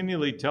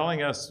continually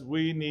telling us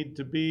we need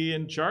to be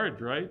in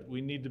charge, right?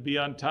 We need to be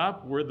on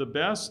top. We're the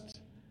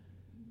best.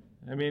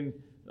 I mean,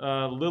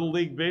 Little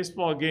League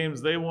baseball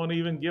games, they won't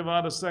even give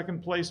out a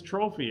second place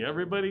trophy.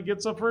 Everybody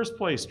gets a first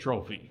place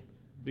trophy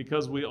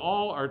because we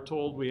all are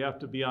told we have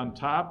to be on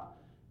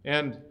top.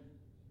 And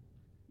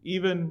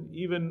even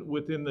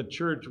within the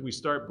church, we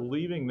start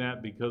believing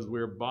that because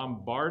we're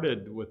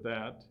bombarded with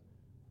that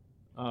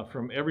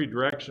from every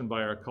direction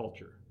by our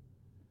culture.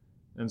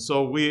 And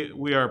so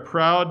we are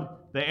proud.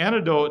 The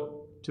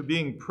antidote to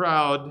being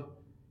proud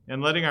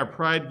and letting our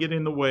pride get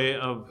in the way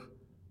of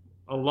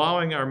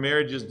allowing our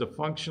marriages to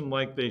function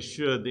like they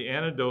should, the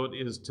antidote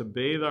is to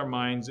bathe our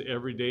minds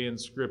every day in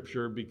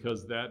Scripture,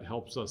 because that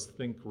helps us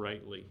think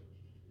rightly.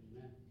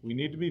 We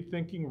need to be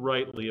thinking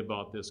rightly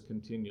about this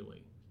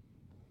continually.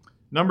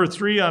 Number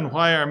 3 on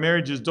why our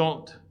marriages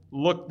don't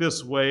look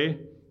this way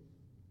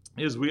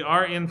is we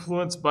are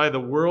influenced by the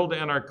world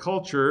and our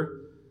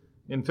culture.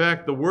 In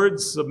fact, the word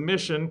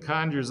submission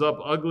conjures up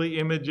ugly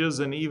images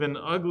and even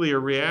uglier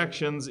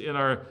reactions in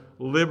our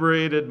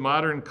liberated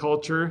modern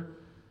culture,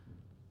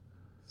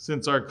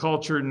 since our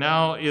culture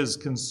now is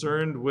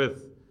concerned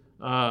with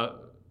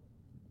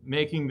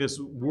making this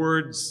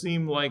word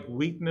seem like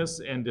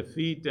weakness and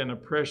defeat and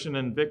oppression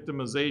and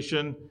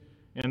victimization.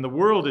 And the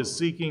world is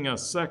seeking a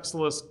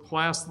sexless,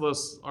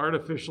 classless,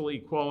 artificial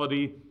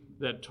equality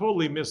that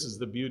totally misses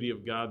the beauty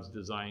of God's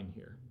design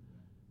here.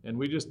 And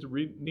we just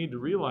need to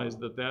realize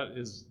that that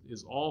is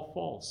all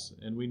false,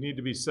 and we need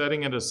to be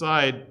setting it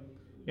aside.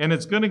 And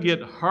it's going to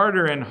get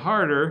harder and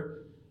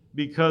harder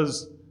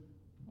because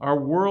our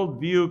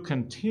worldview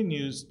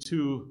continues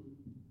to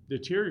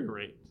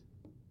deteriorate.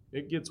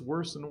 It gets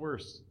worse and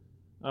worse.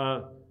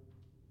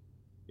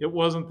 It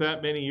wasn't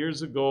that many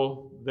years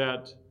ago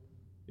that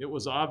it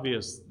was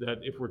obvious that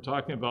if we're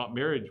talking about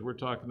marriage, we're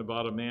talking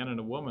about a man and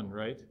a woman,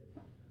 right?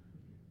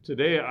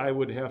 Today, I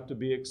would have to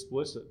be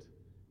explicit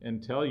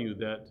and tell you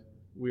that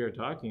we are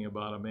talking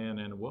about a man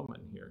and a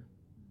woman here,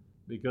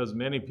 because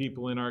many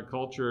people in our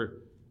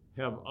culture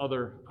have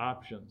other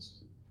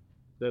options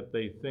that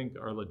they think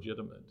are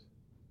legitimate.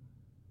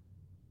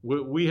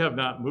 We have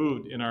not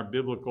moved in our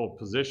biblical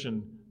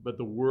position, but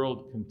the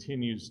world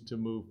continues to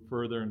move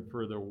further and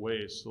further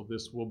away. So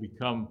this will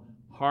become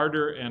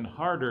harder and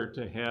harder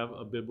to have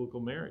a biblical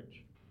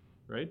marriage,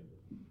 right?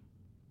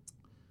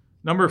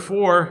 Number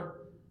 4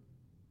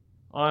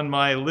 on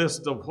my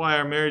list of why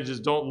our marriages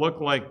don't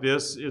look like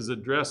this is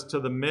addressed to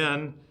the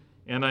men,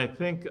 and I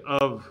think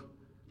of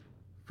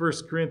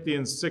 1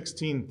 Corinthians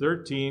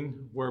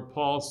 16:13, where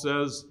Paul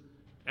says,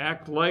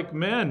 act like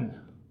men.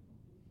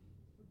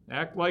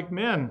 Act like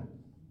men.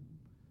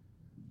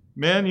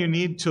 Men, you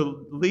need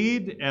to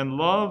lead and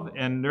love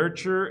and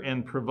nurture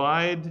and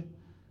provide.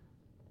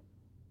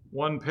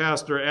 One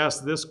pastor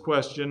asked this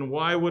question: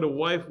 why would a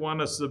wife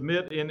want to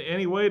submit in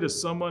any way to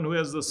someone who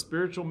has the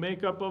spiritual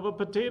makeup of a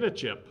potato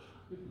chip?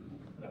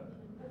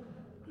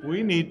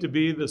 We need to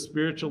be the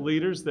spiritual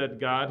leaders that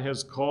God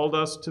has called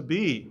us to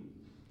be.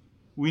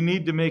 We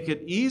need to make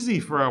it easy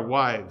for our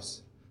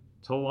wives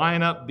to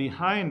line up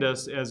behind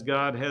us as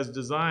God has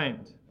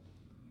designed.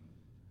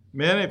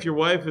 Men, if your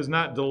wife is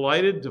not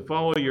delighted to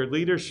follow your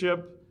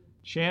leadership,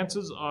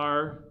 chances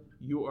are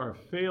you are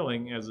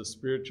failing as a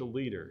spiritual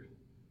leader,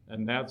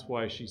 and that's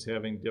why she's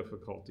having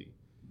difficulty.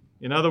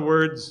 In other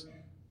words,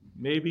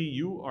 maybe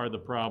you are the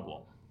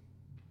problem.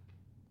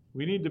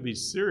 We need to be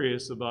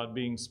serious about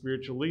being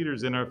spiritual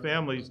leaders in our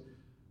families.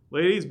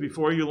 Ladies,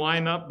 before you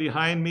line up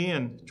behind me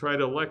and try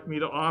to elect me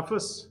to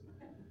office,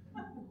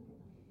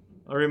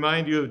 I'll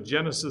remind you of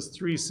Genesis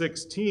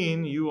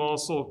 3:16. You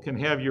also can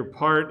have your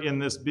part in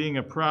this being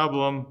a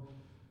problem.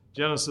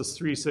 Genesis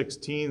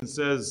 3:16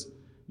 says,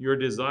 your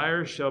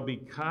desire shall be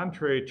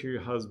contrary to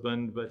your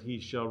husband, but he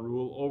shall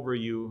rule over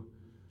you.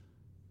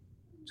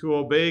 To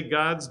obey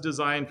God's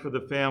design for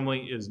the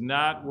family is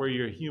not where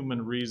your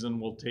human reason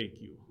will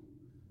take you.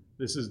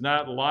 This is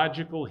not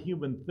logical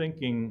human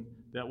thinking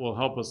that will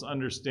help us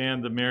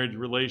understand the marriage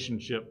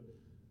relationship.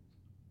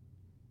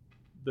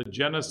 The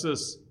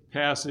Genesis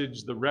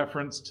passage, the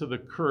reference to the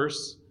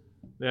curse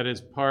that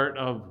is part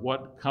of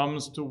what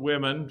comes to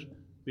women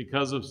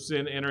because of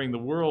sin entering the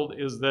world,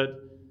 is that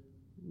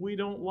we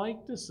don't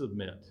like to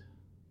submit.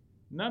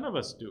 None of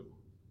us do.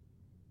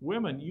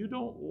 Women, you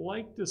don't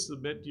like to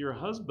submit to your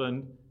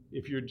husband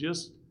if you're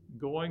just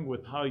going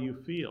with how you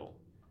feel.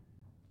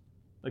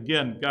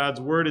 Again,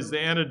 God's word is the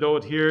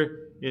antidote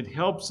here. It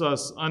helps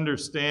us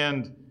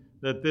understand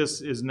that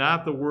this is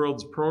not the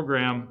world's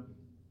program.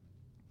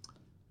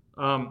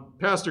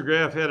 Pastor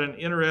Graff had an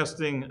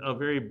interesting, a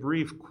very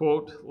brief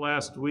quote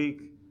last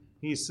week.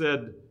 He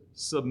said,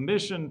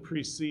 submission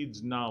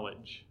precedes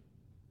knowledge.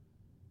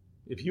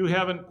 If you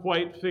haven't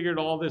quite figured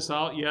all this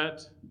out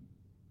yet,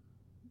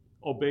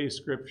 obey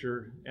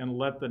Scripture and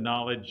let the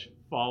knowledge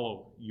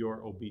follow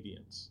your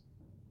obedience.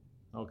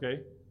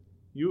 Okay?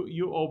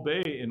 You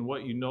obey in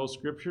what you know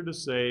Scripture to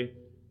say,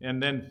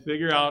 and then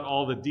figure out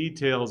all the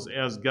details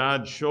as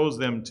God shows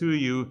them to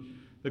you.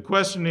 The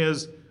question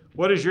is,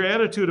 what is your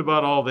attitude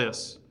about all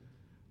this?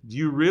 Do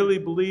you really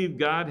believe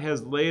God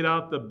has laid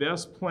out the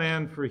best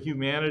plan for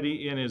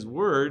humanity in His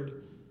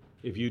Word?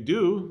 If you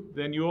do,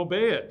 then you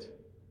obey it,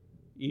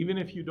 even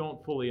if you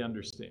don't fully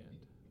understand.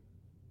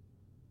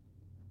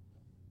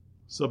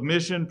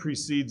 Submission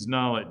precedes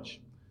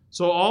knowledge.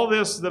 So all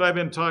this that I've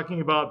been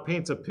talking about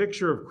paints a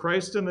picture of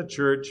Christ and the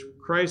church.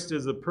 Christ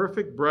is the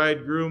perfect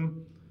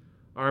bridegroom.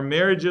 Our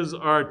marriages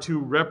are to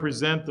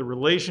represent the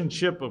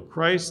relationship of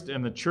Christ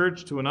and the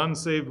church to an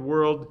unsaved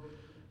world.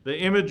 The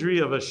imagery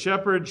of a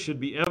shepherd should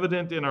be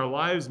evident in our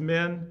lives,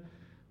 men.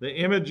 The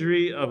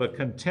imagery of a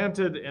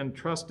contented and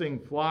trusting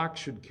flock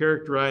should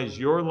characterize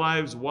your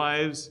lives,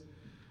 wives.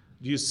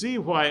 Do you see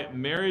why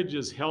marriage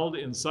is held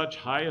in such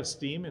high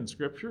esteem in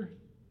Scripture?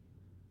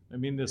 I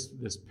mean,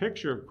 this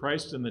picture of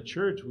Christ and the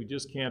church, we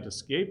just can't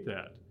escape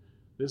that.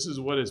 This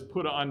is what is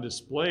put on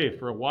display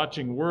for a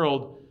watching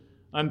world.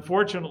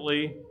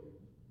 Unfortunately,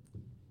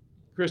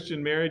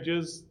 Christian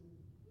marriages,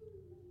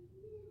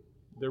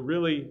 they're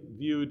really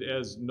viewed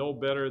as no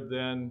better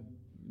than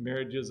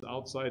marriages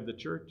outside the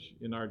church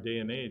in our day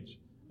and age.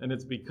 And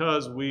it's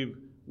because we've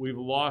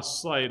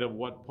lost sight of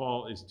what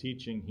Paul is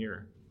teaching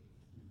here.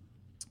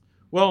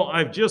 Well,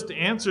 I've just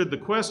answered the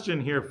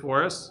question here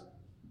for us.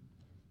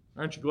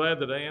 Aren't you glad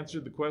that I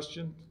answered the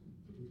question?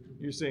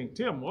 You're saying,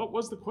 Tim, what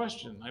was the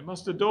question? I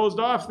must have dozed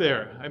off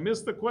there. I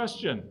missed the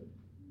question.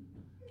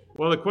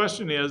 Well, the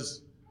question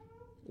is,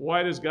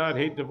 why does God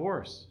hate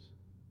divorce?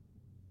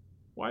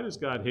 Why does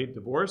God hate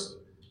divorce?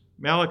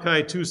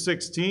 Malachi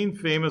 2:16,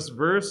 famous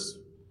verse.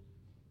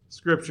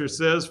 Scripture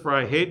says, "For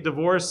I hate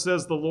divorce,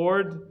 says the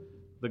Lord,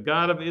 the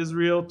God of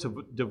Israel.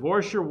 To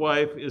divorce your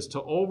wife is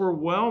to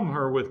overwhelm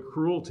her with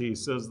cruelty,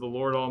 says the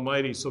Lord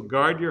Almighty. So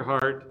guard your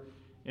heart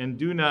and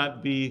do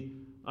not be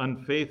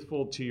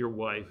unfaithful to your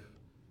wife."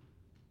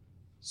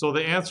 So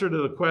the answer to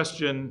the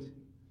question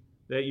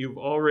that you've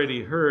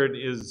already heard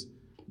is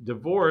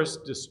divorce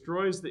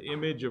destroys the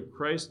image of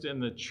Christ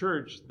and the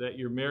church that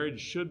your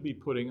marriage should be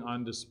putting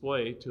on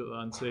display to the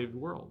unsaved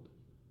world.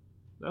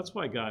 That's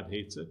why God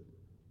hates it,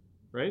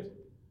 right?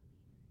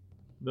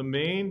 The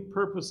main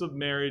purpose of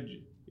marriage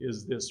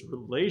is this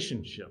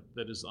relationship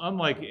that is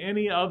unlike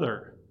any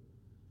other.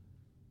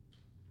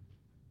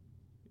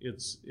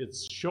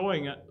 It's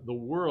showing the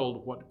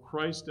world what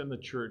Christ and the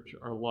church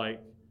are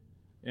like.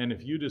 And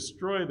if you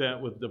destroy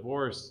that with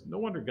divorce, no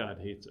wonder God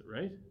hates it,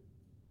 right?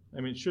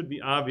 I mean, it should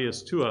be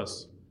obvious to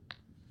us.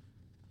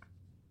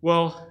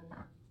 Well,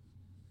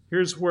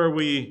 here's where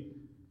we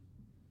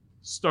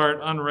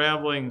start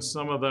unraveling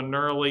some of the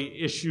gnarly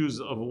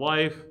issues of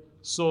life.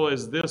 So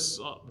is this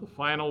the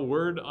final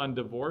word on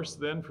divorce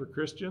then for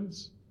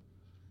Christians?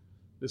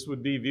 This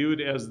would be viewed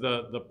as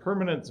the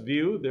permanence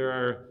view. There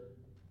are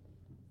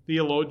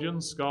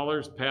theologians,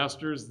 scholars,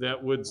 pastors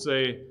that would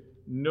say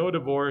no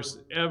divorce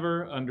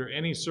ever under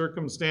any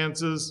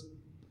circumstances.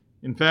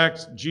 In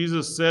fact,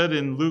 Jesus said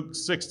in Luke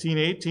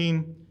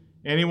 16:18,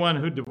 anyone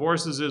who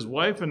divorces his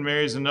wife and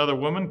marries another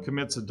woman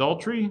commits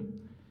adultery,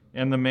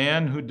 and the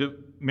man who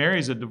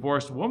marries a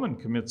divorced woman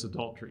commits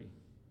adultery.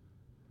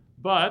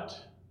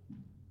 But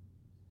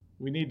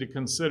we need to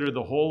consider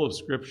the whole of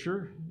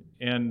Scripture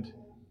and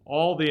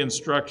all the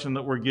instruction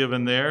that we're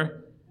given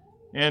there.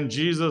 And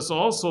Jesus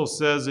also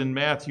says in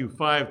Matthew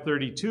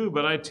 5:32,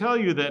 "But I tell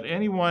you that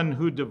anyone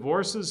who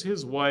divorces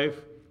his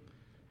wife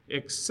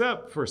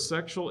except for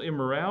sexual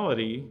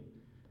immorality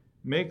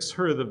makes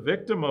her the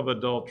victim of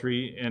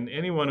adultery, and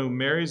anyone who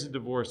marries a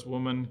divorced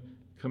woman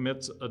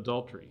commits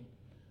adultery."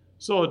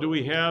 So do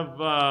we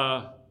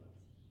have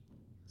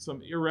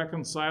some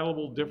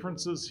irreconcilable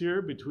differences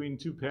here between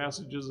two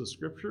passages of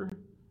Scripture?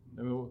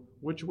 I mean,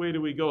 which way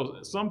do we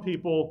go? Some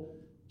people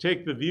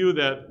take the view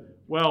that,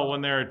 well,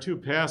 when there are two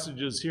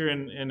passages here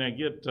and I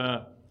get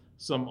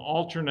some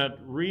alternate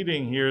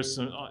reading here,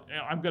 so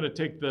I'm going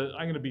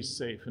to be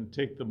safe and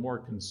take the more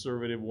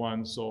conservative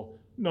one. So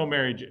no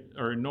marriage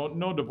or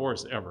no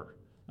divorce ever,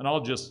 and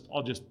I'll just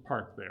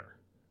park there.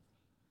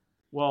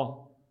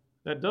 Well,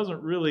 that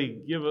doesn't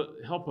really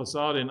help us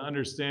out in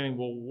understanding.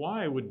 Well,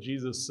 why would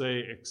Jesus say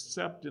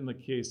except in the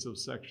case of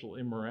sexual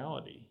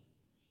immorality?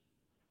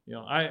 You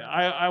know,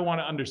 I want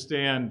to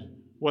understand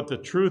what the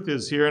truth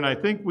is here, and I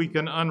think we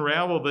can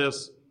unravel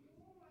this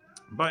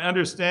by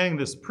understanding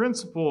this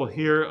principle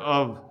here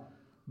of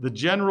the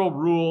general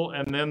rule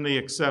and then the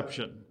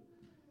exception.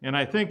 And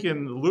I think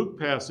in the Luke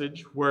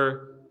passage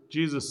where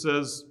Jesus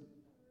says,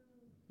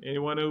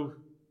 anyone who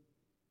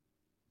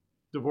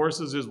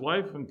divorces his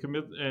wife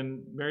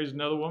and marries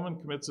another woman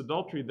commits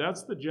adultery,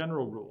 that's the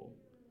general rule.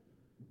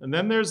 And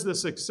then there's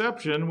this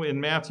exception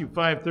in Matthew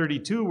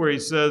 5:32 where he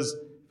says,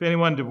 if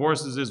anyone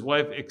divorces his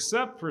wife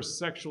except for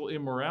sexual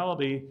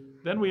immorality,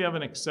 then we have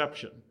an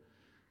exception.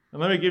 And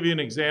let me give you an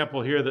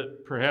example here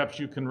that perhaps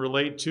you can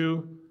relate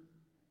to.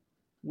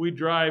 We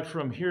drive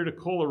from here to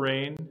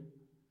Coleraine.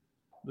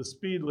 The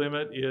speed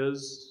limit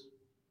is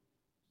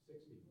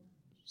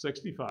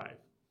 65.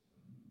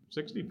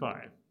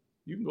 65.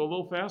 You can go a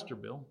little faster,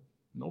 Bill.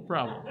 No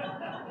problem.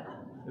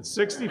 It's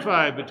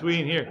 65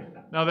 between here.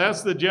 Now,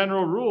 that's the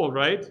general rule,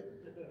 right?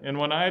 And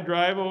when I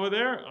drive over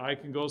there, I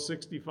can go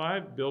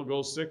 65. Bill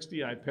goes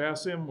 60. I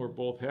pass him. We're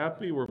both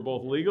happy. We're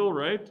both legal,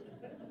 right?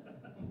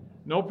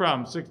 No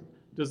problem.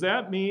 Does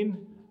that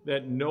mean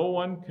that no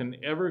one can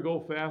ever go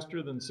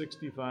faster than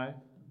 65?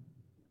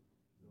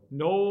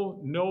 No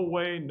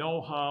way, no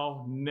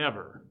how,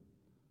 never.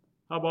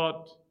 How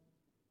about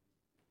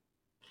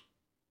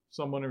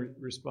someone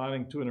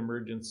responding to an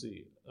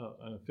emergency,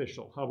 an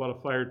official? How about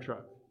a fire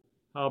truck?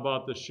 How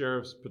about the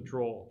sheriff's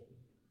patrol?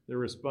 They're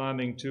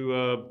responding to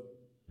a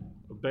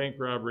bank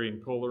robbery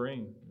in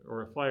Coleraine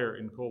or a fire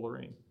in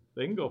Coleraine.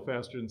 They can go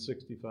faster than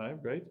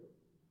 65, right?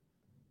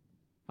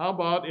 How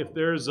about if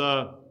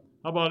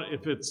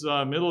it's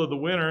middle of the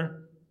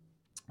winter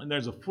and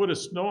there's a foot of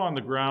snow on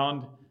the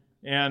ground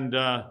and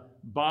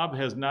Bob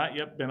has not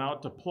yet been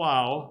out to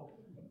plow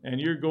and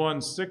you're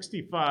going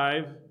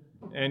 65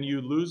 and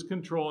you lose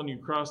control and you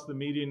cross the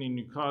median and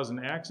you cause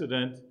an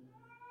accident,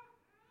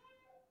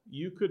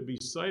 you could be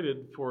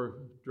cited for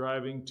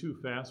driving too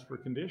fast for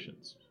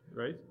conditions,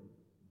 right?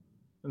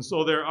 And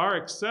so there are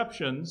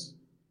exceptions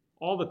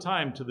all the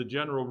time to the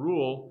general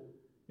rule,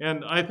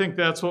 and I think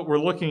that's what we're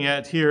looking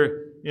at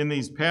here in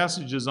these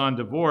passages on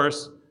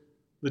divorce.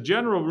 The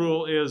general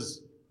rule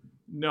is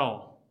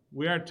no,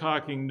 we aren't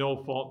talking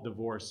no-fault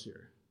divorce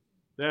here.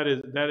 That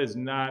is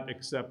not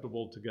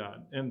acceptable to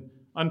God. And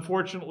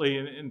unfortunately,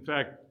 in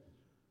fact,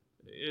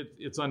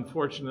 it's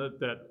unfortunate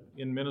that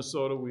in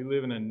Minnesota we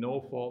live in a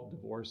no-fault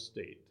divorce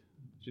state.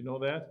 Did you know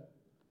that?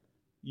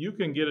 You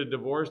can get a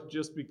divorce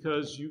just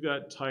because you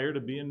got tired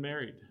of being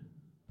married.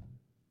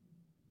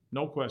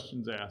 No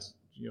questions asked.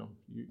 You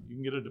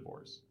can get a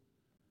divorce.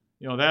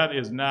 That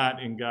is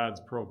not in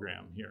God's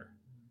program here.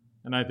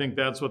 And I think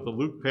that's what the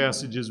Luke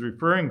passage is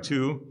referring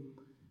to.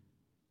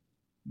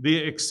 The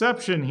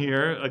exception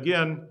here,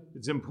 again,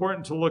 it's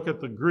important to look at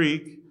the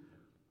Greek,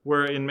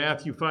 where in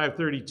Matthew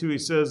 5:32 he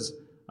says,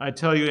 I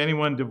tell you,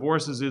 anyone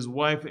divorces his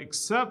wife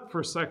except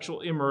for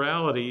sexual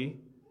immorality.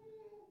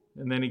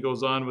 And then he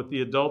goes on with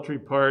the adultery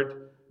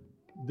part.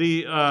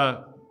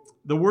 The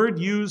word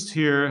used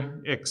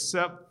here,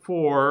 except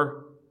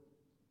for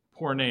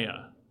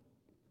porneia.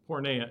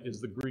 Porneia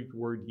is the Greek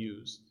word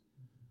used.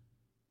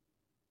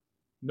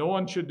 No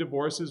one should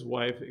divorce his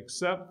wife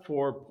except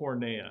for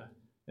porneia.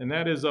 And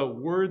that is a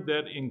word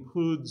that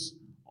includes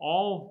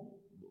all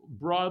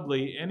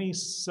broadly any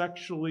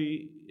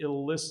sexually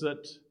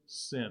illicit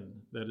sin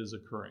that is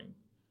occurring.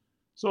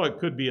 So it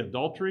could be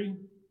adultery,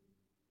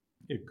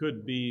 it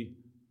could be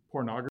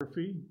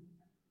pornography,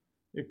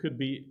 it could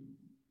be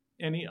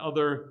any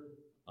other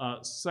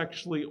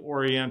sexually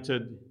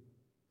oriented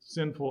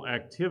sinful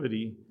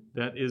activity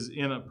that is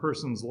in a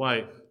person's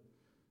life.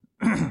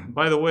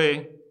 By the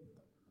way,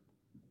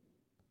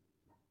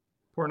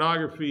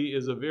 pornography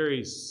is a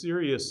very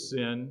serious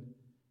sin,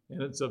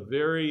 and it's a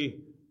very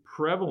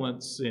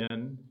prevalent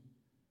sin.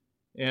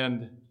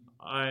 And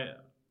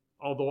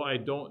although I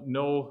don't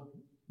know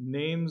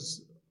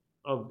names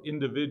of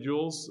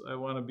individuals, I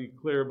want to be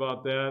clear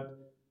about that.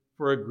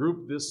 For a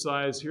group this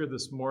size here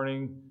this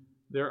morning,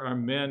 there are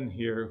men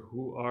here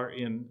who are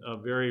in a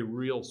very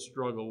real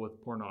struggle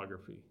with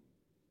pornography.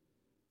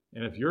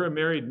 And if you're a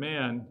married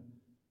man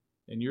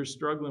and you're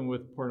struggling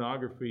with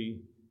pornography,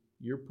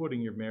 you're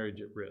putting your marriage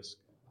at risk.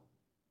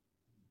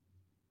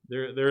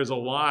 There is a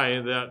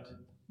lie that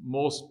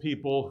most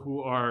people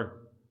who are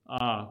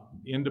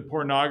into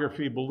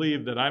pornography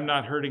believe that I'm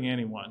not hurting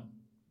anyone.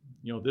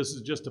 This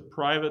is just a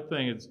private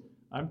thing.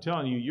 I'm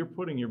telling you, you're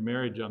putting your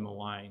marriage on the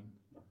line.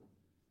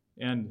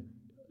 And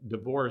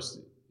divorce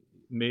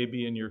may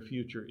be in your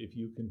future if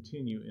you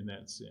continue in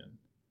that sin.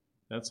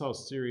 That's how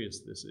serious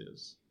this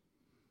is.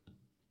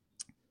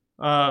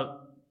 Why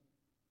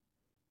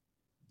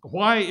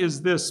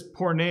is this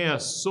porneia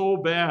so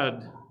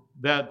bad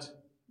that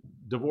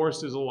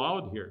divorce is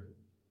allowed here?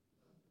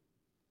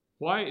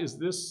 Why is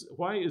this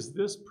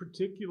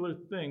particular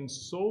thing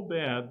so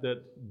bad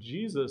that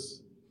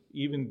Jesus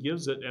even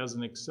gives it as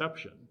an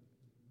exception?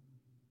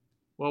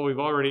 Well, we've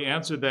already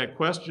answered that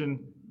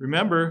question.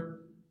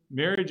 Remember,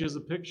 marriage is a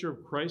picture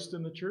of Christ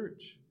and the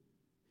church.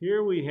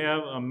 Here we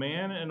have a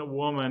man and a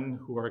woman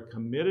who are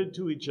committed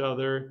to each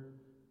other.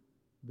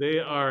 They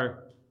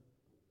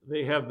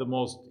have the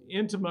most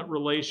intimate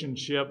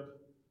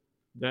relationship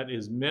that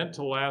is meant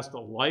to last a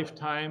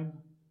lifetime,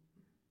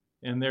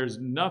 and there's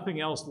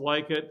nothing else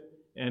like it,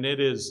 and it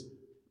is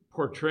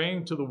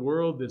portraying to the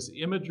world this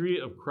imagery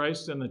of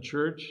Christ and the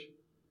church,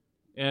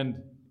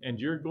 and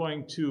you're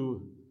going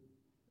to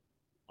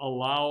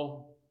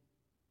allow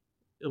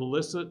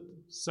illicit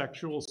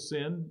sexual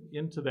sin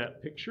into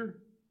that picture?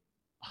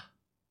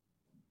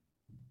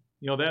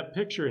 That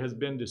picture has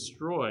been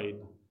destroyed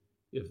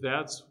if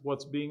that's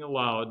what's being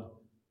allowed.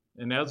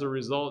 And as a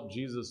result,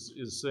 Jesus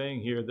is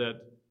saying here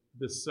that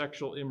this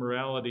sexual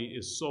immorality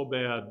is so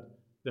bad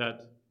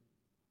that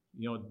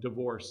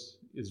divorce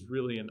is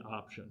really an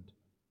option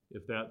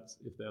if that's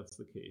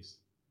the case.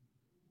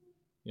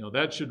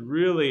 That should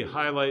really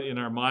highlight in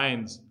our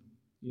minds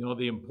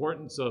the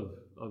importance of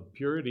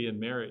purity in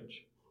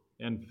marriage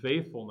and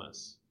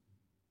faithfulness.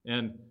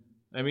 And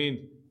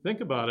think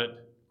about it.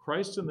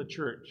 Christ and the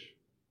church.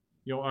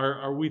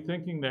 Are we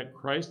thinking that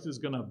Christ is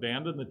going to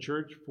abandon the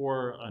church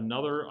for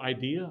another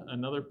idea,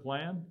 another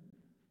plan?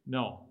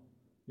 No.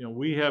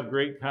 We have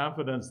great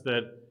confidence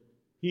that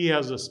he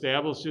has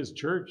established his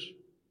church,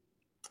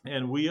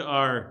 and we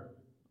are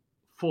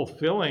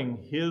fulfilling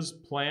his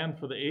plan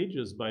for the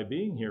ages by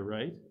being here,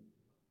 right?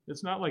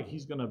 It's not like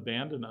he's going to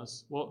abandon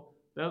us. Well,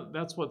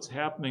 that's what's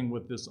happening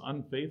with this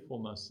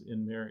unfaithfulness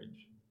in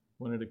marriage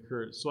when it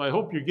occurs. So I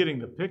hope you're getting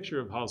the picture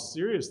of how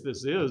serious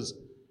this is,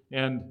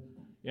 and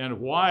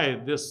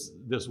why this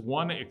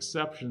one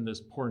exception,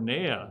 this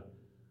porneia,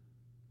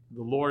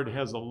 the Lord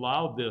has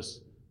allowed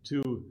this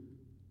to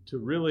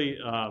really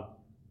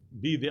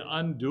be the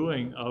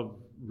undoing of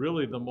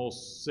really the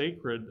most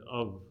sacred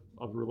of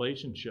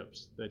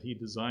relationships that he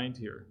designed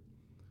here.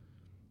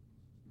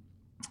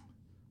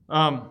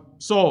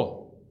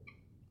 So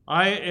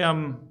I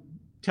am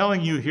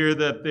telling you here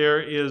that there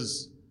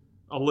is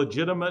a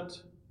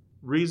legitimate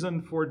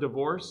reason for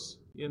divorce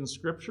in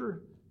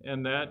Scripture,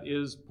 and that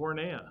is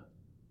porneia,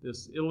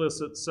 this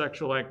illicit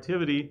sexual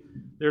activity.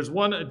 There's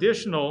one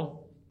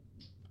additional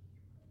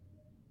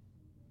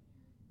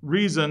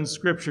reason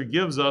Scripture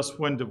gives us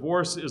when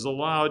divorce is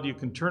allowed. You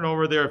can turn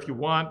over there if you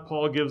want.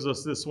 Paul gives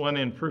us this one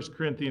in 1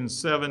 Corinthians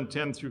 7,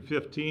 10 through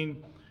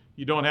 15.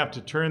 You don't have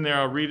to turn there.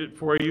 I'll read it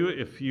for you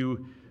if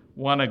you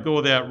want to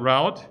go that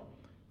route.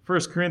 1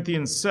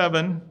 Corinthians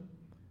 7,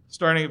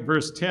 starting at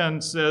verse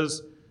 10,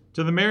 says,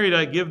 "To the married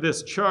I give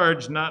this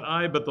charge, not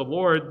I, but the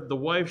Lord. The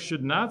wife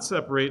should not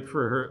separate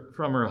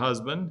from her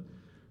husband.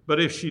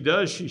 But if she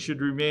does, she should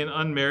remain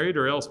unmarried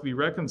or else be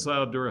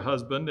reconciled to her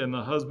husband, and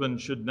the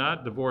husband should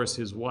not divorce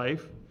his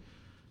wife.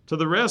 To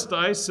the rest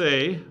I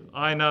say,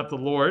 I, not the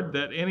Lord,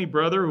 that any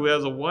brother who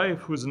has a wife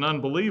who's an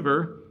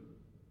unbeliever,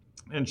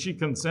 and she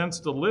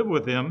consents to live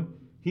with him,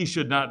 he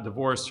should not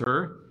divorce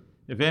her.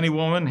 If any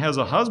woman has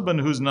a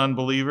husband who's an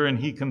unbeliever, and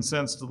he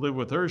consents to live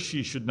with her,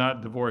 she should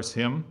not divorce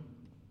him.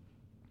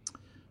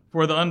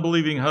 For the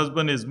unbelieving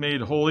husband is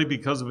made holy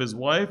because of his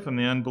wife, and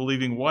the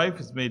unbelieving wife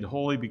is made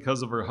holy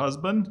because of her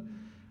husband."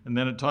 And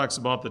then it talks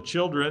about the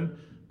children.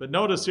 But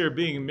notice here,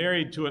 being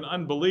married to an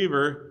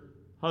unbeliever,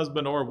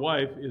 husband or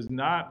wife, is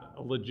not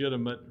a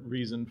legitimate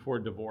reason for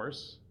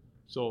divorce.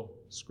 So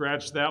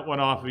scratch that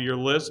one off of your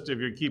list if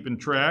you're keeping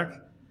track.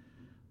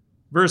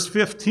 Verse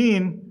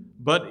 15,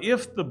 "But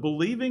if the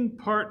believing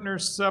partner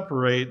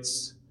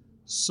separates,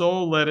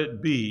 so let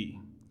it be.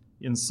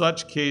 In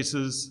such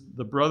cases,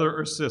 the brother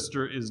or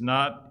sister is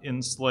not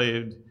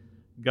enslaved.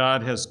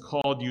 God has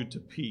called you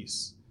to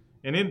peace."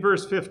 And in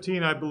verse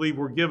 15, I believe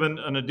we're given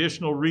an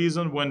additional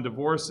reason when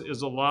divorce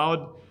is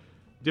allowed.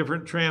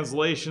 Different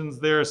translations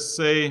there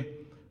say,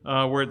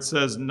 where it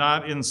says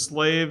not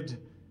enslaved,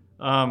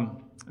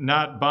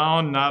 not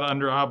bound, not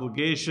under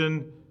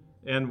obligation.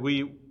 And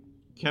we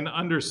can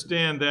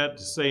understand that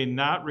to say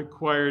not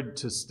required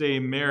to stay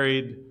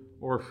married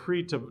or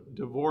free to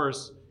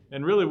divorce.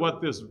 And really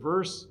what this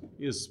verse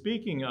is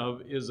speaking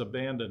of is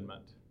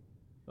abandonment.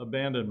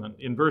 Abandonment.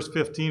 In verse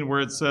 15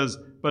 where it says,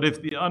 "But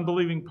if the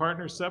unbelieving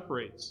partner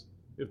separates,"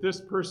 if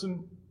this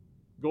person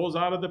goes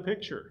out of the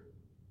picture.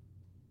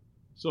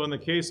 So in the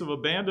case of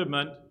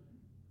abandonment,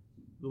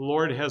 the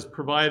Lord has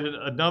provided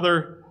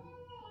another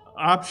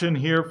option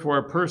here for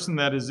a person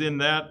that is in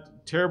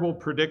that terrible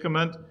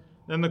predicament.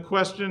 Then the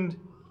question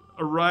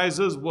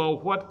arises, well,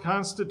 what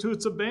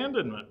constitutes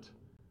abandonment?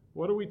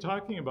 What are we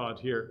talking about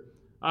here?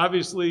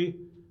 Obviously,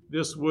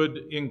 this would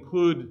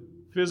include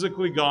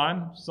physically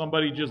gone.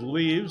 Somebody just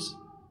leaves.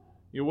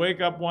 You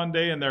wake up one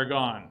day and they're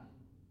gone.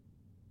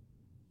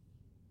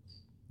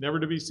 Never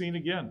to be seen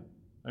again.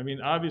 I mean,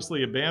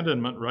 obviously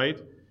abandonment,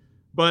 right?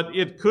 But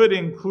it could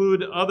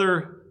include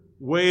other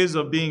ways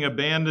of being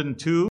abandoned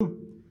too,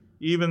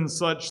 even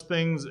such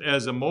things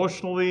as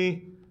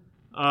emotionally.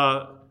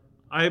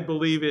 I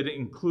believe it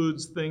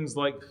includes things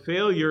like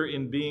failure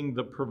in being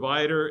the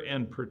provider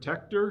and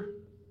protector.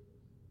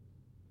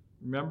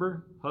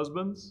 Remember,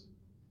 husbands,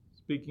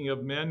 speaking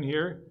of men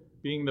here,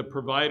 being the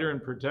provider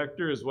and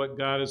protector is what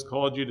God has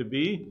called you to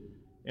be.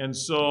 And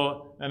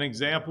so an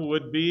example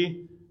would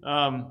be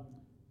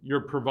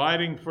you're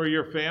providing for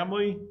your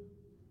family,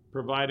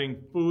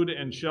 providing food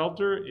and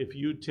shelter. If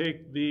you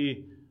take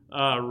the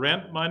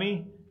rent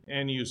money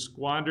and you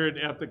squander it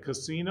at the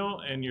casino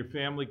and your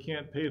family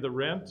can't pay the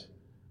rent,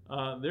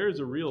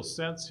 there's a real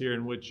sense here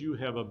in which you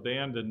have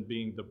abandoned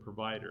being the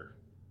provider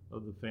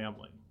of the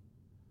family.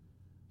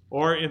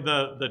 Or in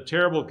the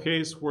terrible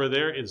case where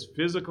there is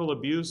physical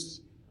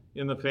abuse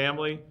in the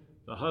family,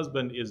 the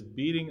husband is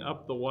beating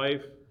up the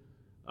wife,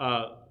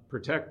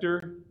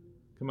 protector.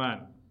 Come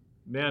on,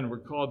 men, we're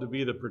called to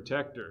be the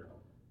protector.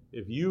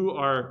 If you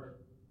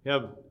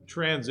have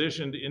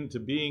transitioned into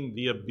being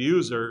the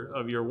abuser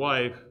of your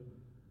wife,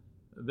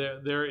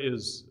 there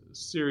is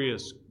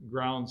serious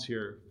grounds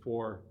here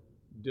for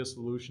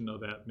dissolution of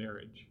that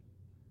marriage.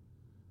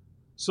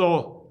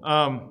 So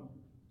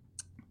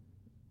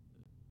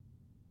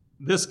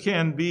this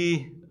can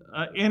be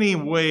any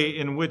way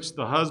in which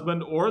the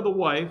husband or the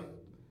wife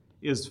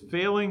is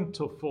failing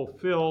to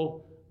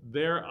fulfill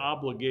their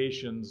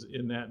obligations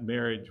in that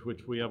marriage,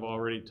 which we have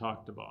already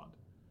talked about.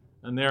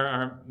 And there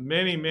are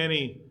many,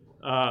 many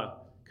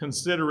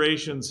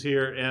considerations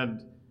here,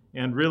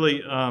 and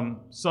really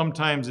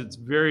sometimes it's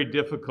very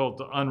difficult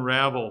to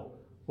unravel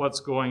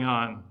what's going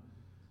on.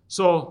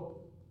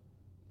 So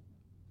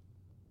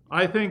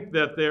I think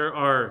that there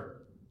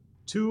are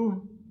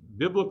two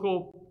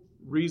biblical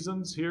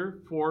reasons here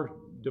for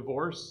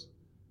divorce.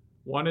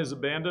 One is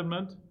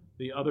abandonment,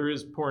 the other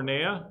is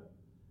porneia.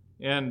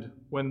 And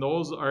when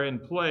those are in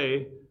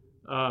play,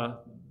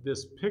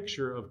 this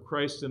picture of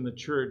Christ in the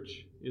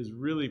church is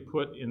really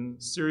put in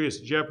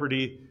serious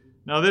jeopardy.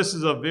 Now, this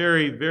is a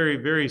very, very,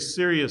 very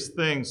serious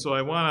thing, so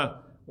I want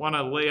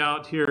to lay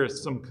out here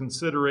some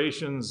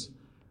considerations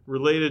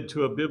related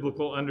to a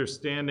biblical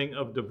understanding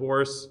of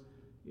divorce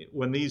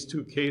when these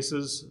two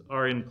cases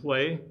are in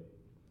play.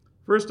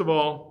 First of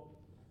all,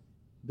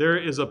 there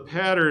is a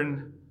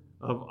pattern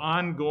of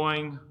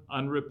ongoing,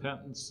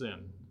 unrepentant sin.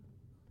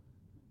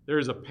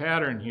 There's a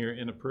pattern here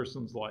in a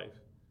person's life.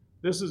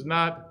 This is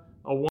not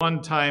a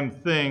one-time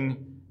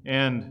thing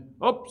and,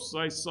 oops,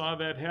 I saw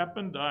that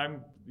happened.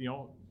 I'm,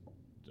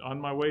 on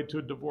my way to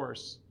a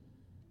divorce.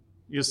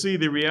 You see,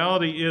 the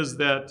reality is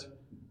that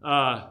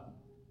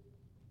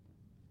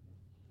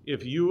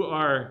if you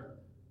are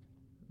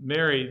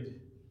married,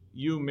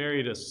 you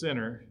married a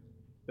sinner.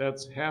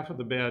 That's half of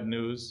the bad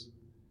news.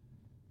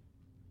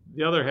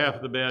 The other half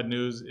of the bad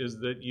news is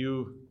that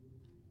you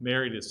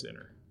married a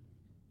sinner.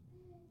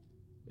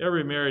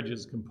 Every marriage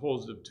is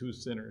composed of two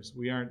sinners.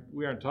 We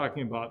aren't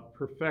talking about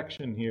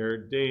perfection here,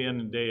 day in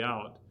and day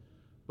out.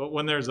 But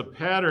when there's a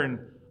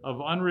pattern of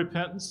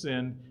unrepentant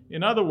sin,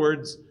 in other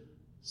words,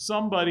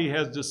 somebody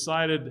has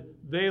decided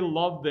they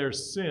love their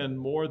sin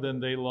more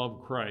than they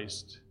love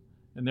Christ,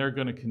 and they're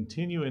going to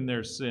continue in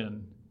their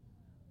sin,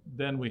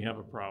 then we have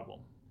a problem.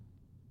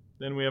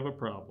 Then we have a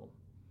problem.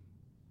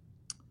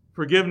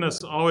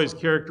 Forgiveness always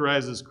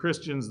characterizes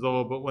Christians,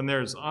 though, but when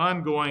there's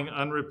ongoing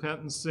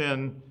unrepentant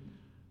sin,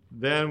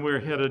 then we're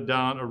headed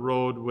down a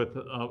road with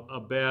a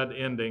bad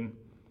ending.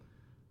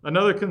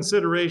 Another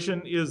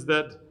consideration is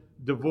that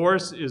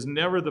divorce is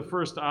never the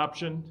first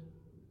option.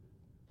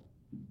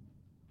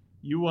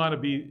 You want to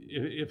be,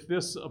 if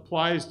this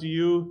applies to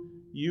you,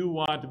 you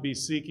want to be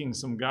seeking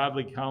some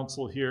godly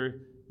counsel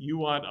here. You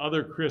want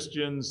other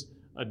Christians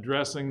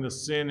addressing the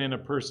sin in a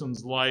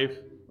person's life.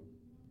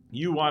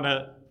 You want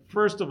to,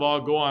 first of all,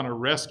 go on a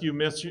rescue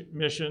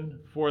mission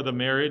for the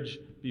marriage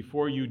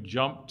before you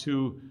jump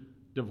to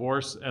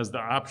divorce as the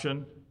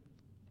option.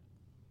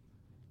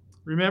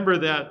 Remember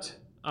that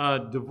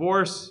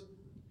divorce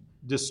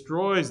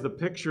destroys the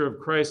picture of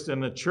Christ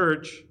and the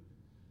church,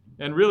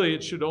 and really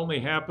it should only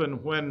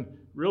happen when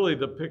really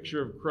the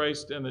picture of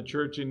Christ and the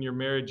church in your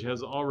marriage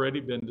has already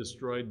been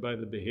destroyed by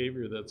the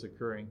behavior that's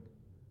occurring,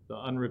 the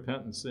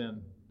unrepentant sin.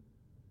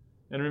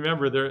 And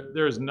remember,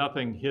 there is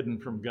nothing hidden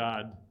from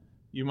God.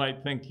 You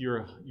might think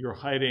you're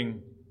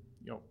hiding,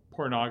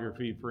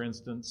 pornography, for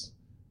instance.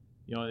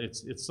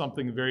 It's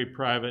something very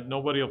private.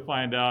 Nobody will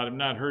find out. I'm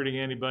not hurting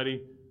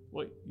anybody.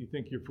 Well, you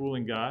think you're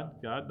fooling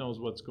God? God knows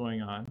what's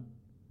going on.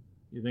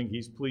 You think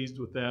He's pleased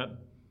with that?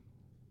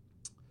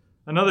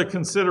 Another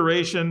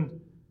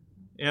consideration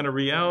and a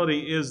reality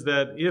is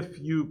that if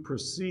you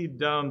proceed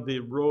down the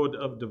road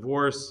of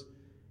divorce,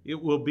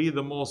 it will be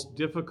the most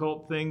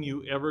difficult thing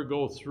you ever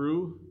go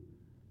through,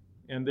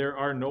 and there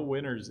are no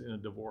winners in a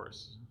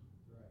divorce.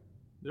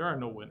 There are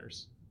no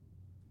winners.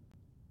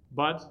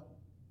 But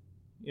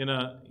in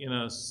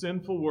a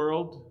sinful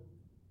world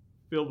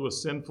filled with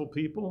sinful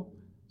people,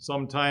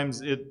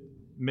 sometimes it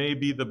may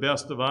be the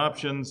best of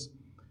options.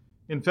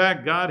 In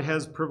fact, God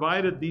has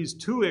provided these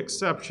two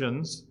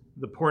exceptions,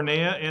 the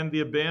porneia and the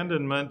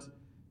abandonment,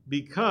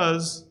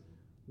 because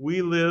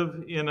we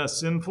live in a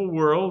sinful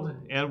world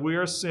and we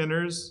are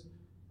sinners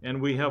and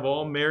we have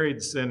all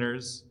married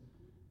sinners.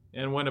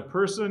 And when a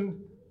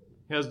person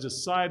has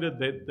decided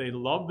that they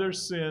love their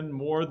sin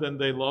more than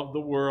they love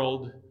the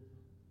world,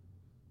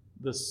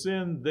 the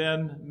sin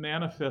then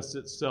manifests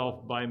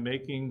itself by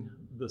making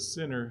the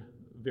sinner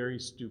very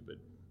stupid.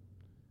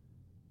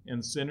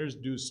 And sinners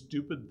do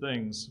stupid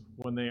things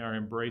when they are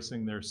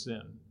embracing their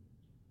sin.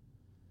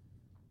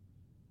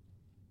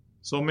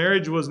 So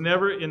marriage was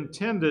never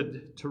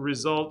intended to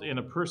result in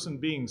a person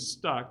being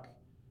stuck,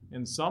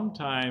 and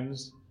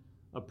sometimes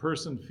a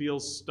person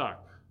feels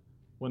stuck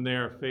when they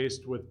are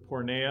faced with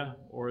porneia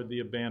or the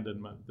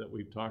abandonment that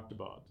we've talked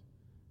about.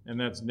 And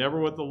that's never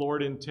what the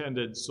Lord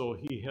intended, so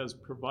He has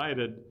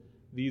provided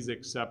these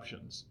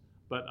exceptions.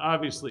 But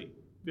obviously,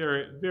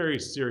 very, very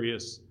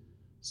serious,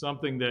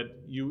 something that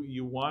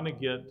you want to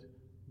get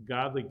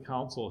godly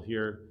counsel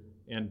here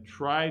and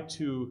try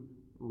to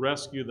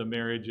rescue the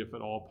marriage if at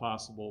all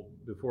possible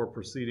before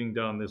proceeding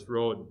down this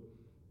road.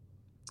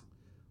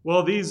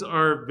 Well, these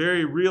are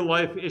very real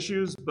life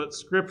issues, but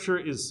Scripture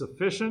is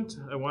sufficient.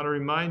 I want to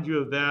remind you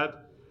of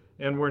that.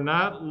 And we're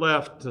not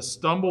left to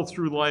stumble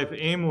through life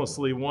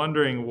aimlessly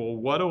wondering, well,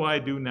 what do I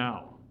do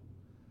now?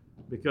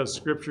 Because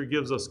Scripture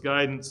gives us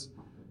guidance.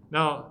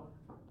 Now,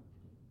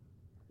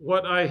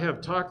 what I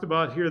have talked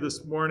about here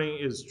this morning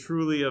is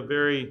truly a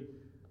very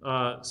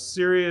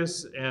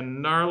serious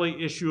and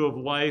gnarly issue of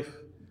life.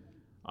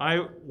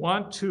 I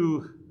want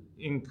to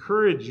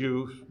encourage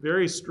you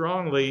very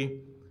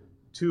strongly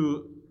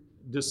to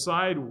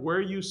decide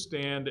where you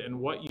stand and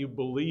what you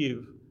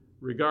believe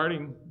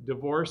regarding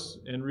divorce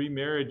and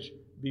remarriage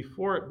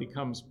before it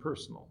becomes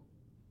personal.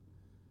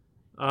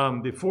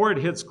 Before it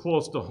hits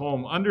close to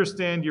home,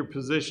 understand your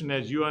position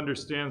as you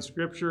understand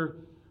Scripture.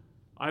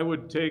 I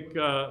would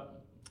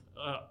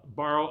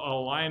borrow a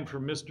line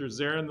from Mr.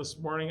 Zarin this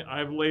morning.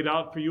 I've laid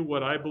out for you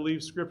what I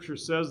believe Scripture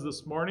says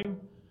this morning.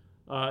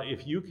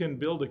 If you can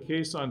build a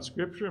case on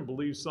Scripture and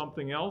believe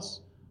something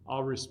else,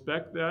 I'll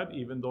respect that,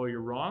 even though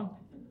you're wrong.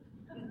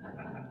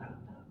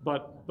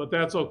 But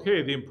that's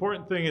okay. The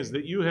important thing is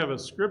that you have a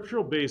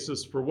scriptural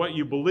basis for what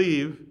you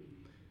believe,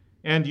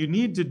 and you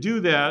need to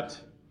do that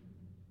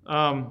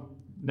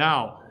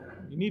now.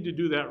 You need to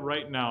do that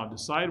right now.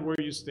 Decide where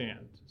you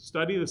stand.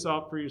 study this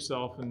out for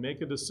yourself and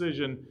make a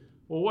decision.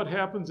 Well, what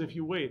happens if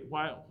you wait?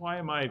 Why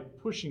am I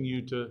pushing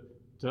you to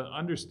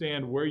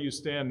understand where you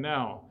stand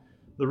now?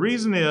 The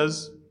reason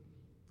is,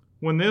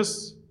 when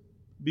this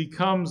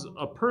becomes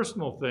a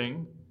personal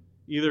thing,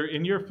 either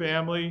in your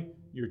family,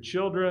 your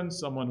children,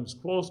 someone who's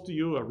close to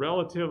you, a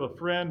relative, a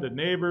friend, a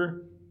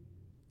neighbor,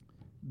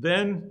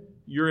 then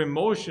your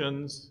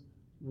emotions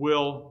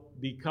will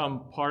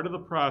become part of the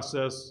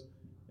process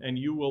and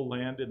you will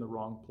land in the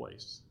wrong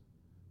place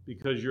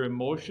because your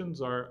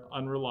emotions are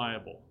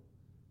unreliable.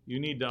 You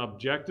need to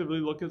objectively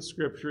look at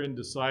Scripture and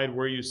decide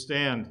where you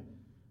stand.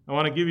 I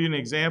want to give you an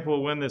example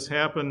of when this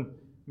happened.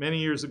 Many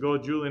years ago,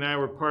 Julie and I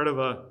were part of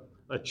a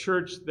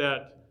church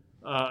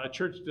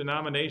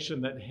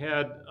denomination that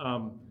had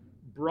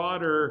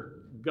broader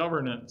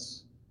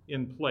governance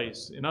in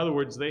place. In other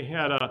words, they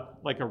had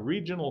a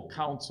regional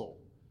council.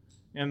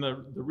 And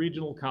the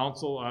regional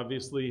council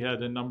obviously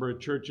had a number of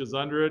churches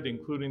under it,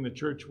 including the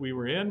church we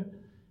were in.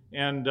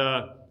 And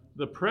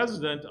the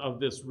president of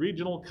this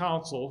regional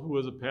council, who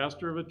was a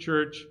pastor of a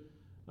church,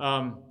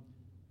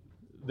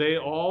 they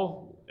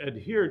all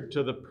adhered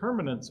to the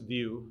permanence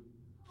view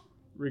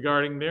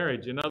regarding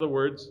marriage. In other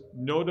words,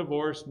 no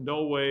divorce,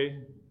 no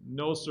way,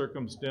 no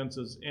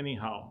circumstances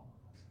anyhow.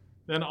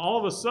 Then all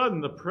of a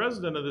sudden, the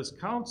president of this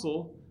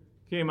council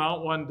came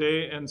out one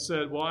day and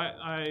said, well,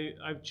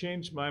 I've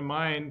changed my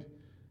mind.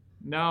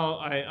 Now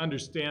I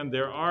understand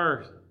there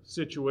are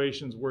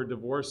situations where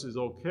divorce is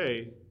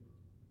okay.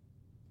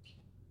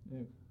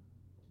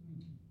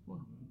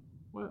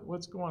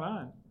 What's going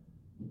on?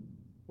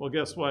 Well,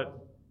 guess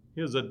what?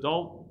 His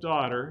adult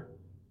daughter,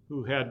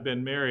 who had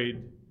been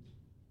married,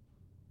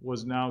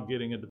 was now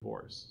getting a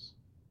divorce.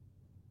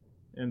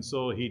 And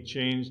so he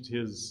changed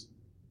his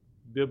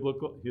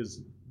biblical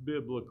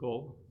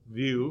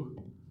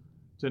view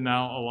to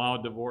now allow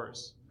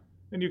divorce.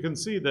 And you can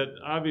see that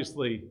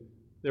obviously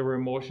there were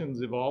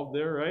emotions involved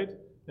there, right?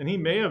 And he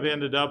may have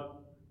ended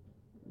up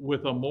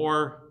with a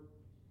more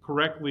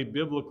correctly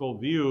biblical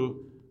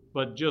view,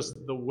 but just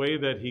the way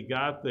that he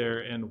got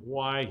there and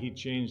why he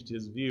changed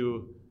his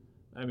view,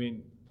 I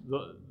mean,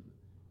 the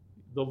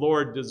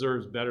Lord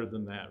deserves better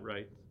than that,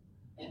 right?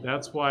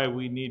 That's why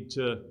we need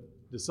to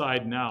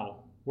decide now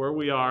where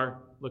we are,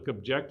 look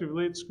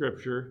objectively at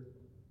Scripture,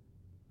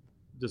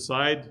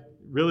 decide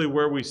really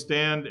where we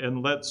stand,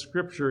 and let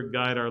Scripture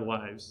guide our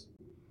lives.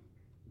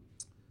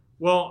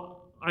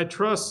 Well, I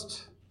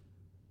trust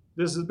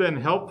this has been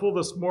helpful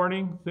this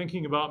morning,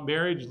 thinking about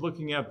marriage,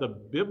 looking at the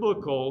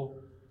biblical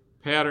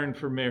pattern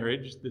for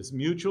marriage, this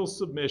mutual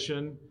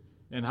submission,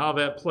 and how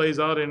that plays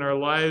out in our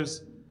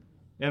lives.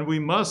 And we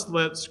must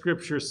let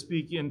Scripture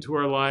speak into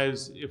our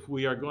lives if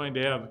we are going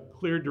to have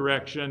clear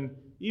direction,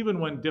 even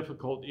when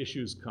difficult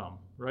issues come,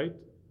 right?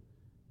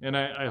 And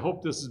I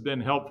hope this has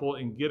been helpful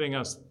in getting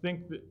us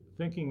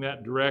thinking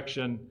that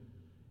direction.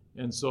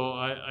 And so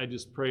I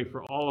just pray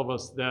for all of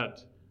us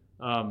that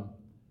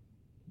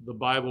the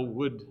Bible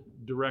would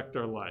direct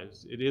our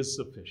lives. It is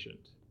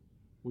sufficient.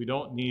 We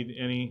don't need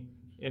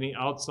any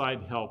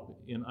outside help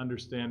in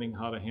understanding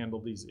how to handle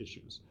these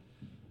issues.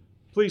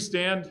 Please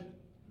stand.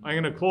 I'm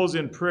going to close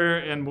in prayer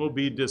and we'll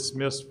be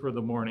dismissed for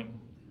the morning.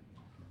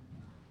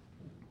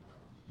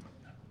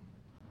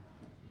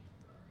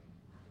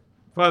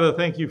 Father,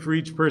 thank you for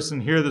each person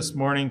here this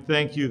morning.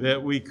 Thank you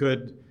that we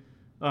could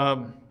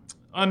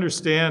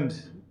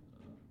understand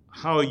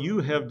how you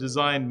have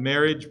designed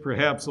marriage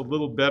perhaps a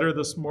little better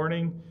this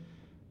morning,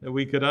 that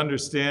we could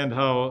understand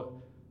how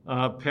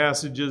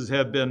passages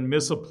have been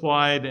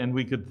misapplied and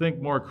we could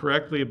think more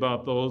correctly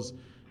about those.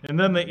 And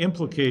then the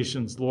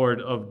implications,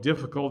 Lord, of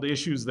difficult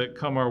issues that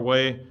come our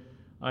way.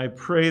 I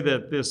pray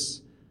that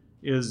this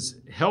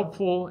is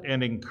helpful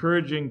and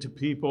encouraging to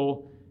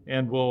people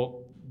and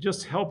will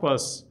just help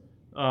us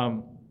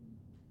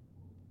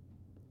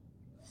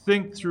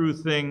think through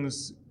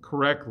things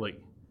correctly.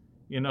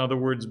 In other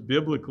words,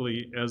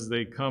 biblically, as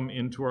they come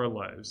into our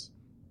lives.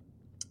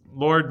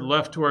 Lord,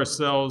 left to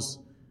ourselves,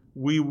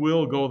 we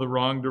will go the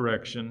wrong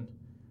direction.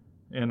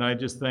 And I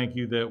just thank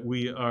you that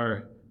we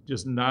are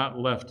just not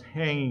left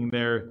hanging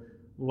there,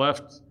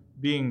 left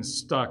being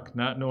stuck,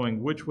 not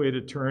knowing which way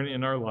to turn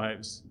in our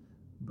lives,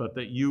 but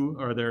that you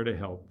are there to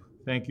help.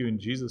 Thank you in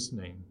Jesus'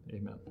 name.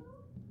 Amen.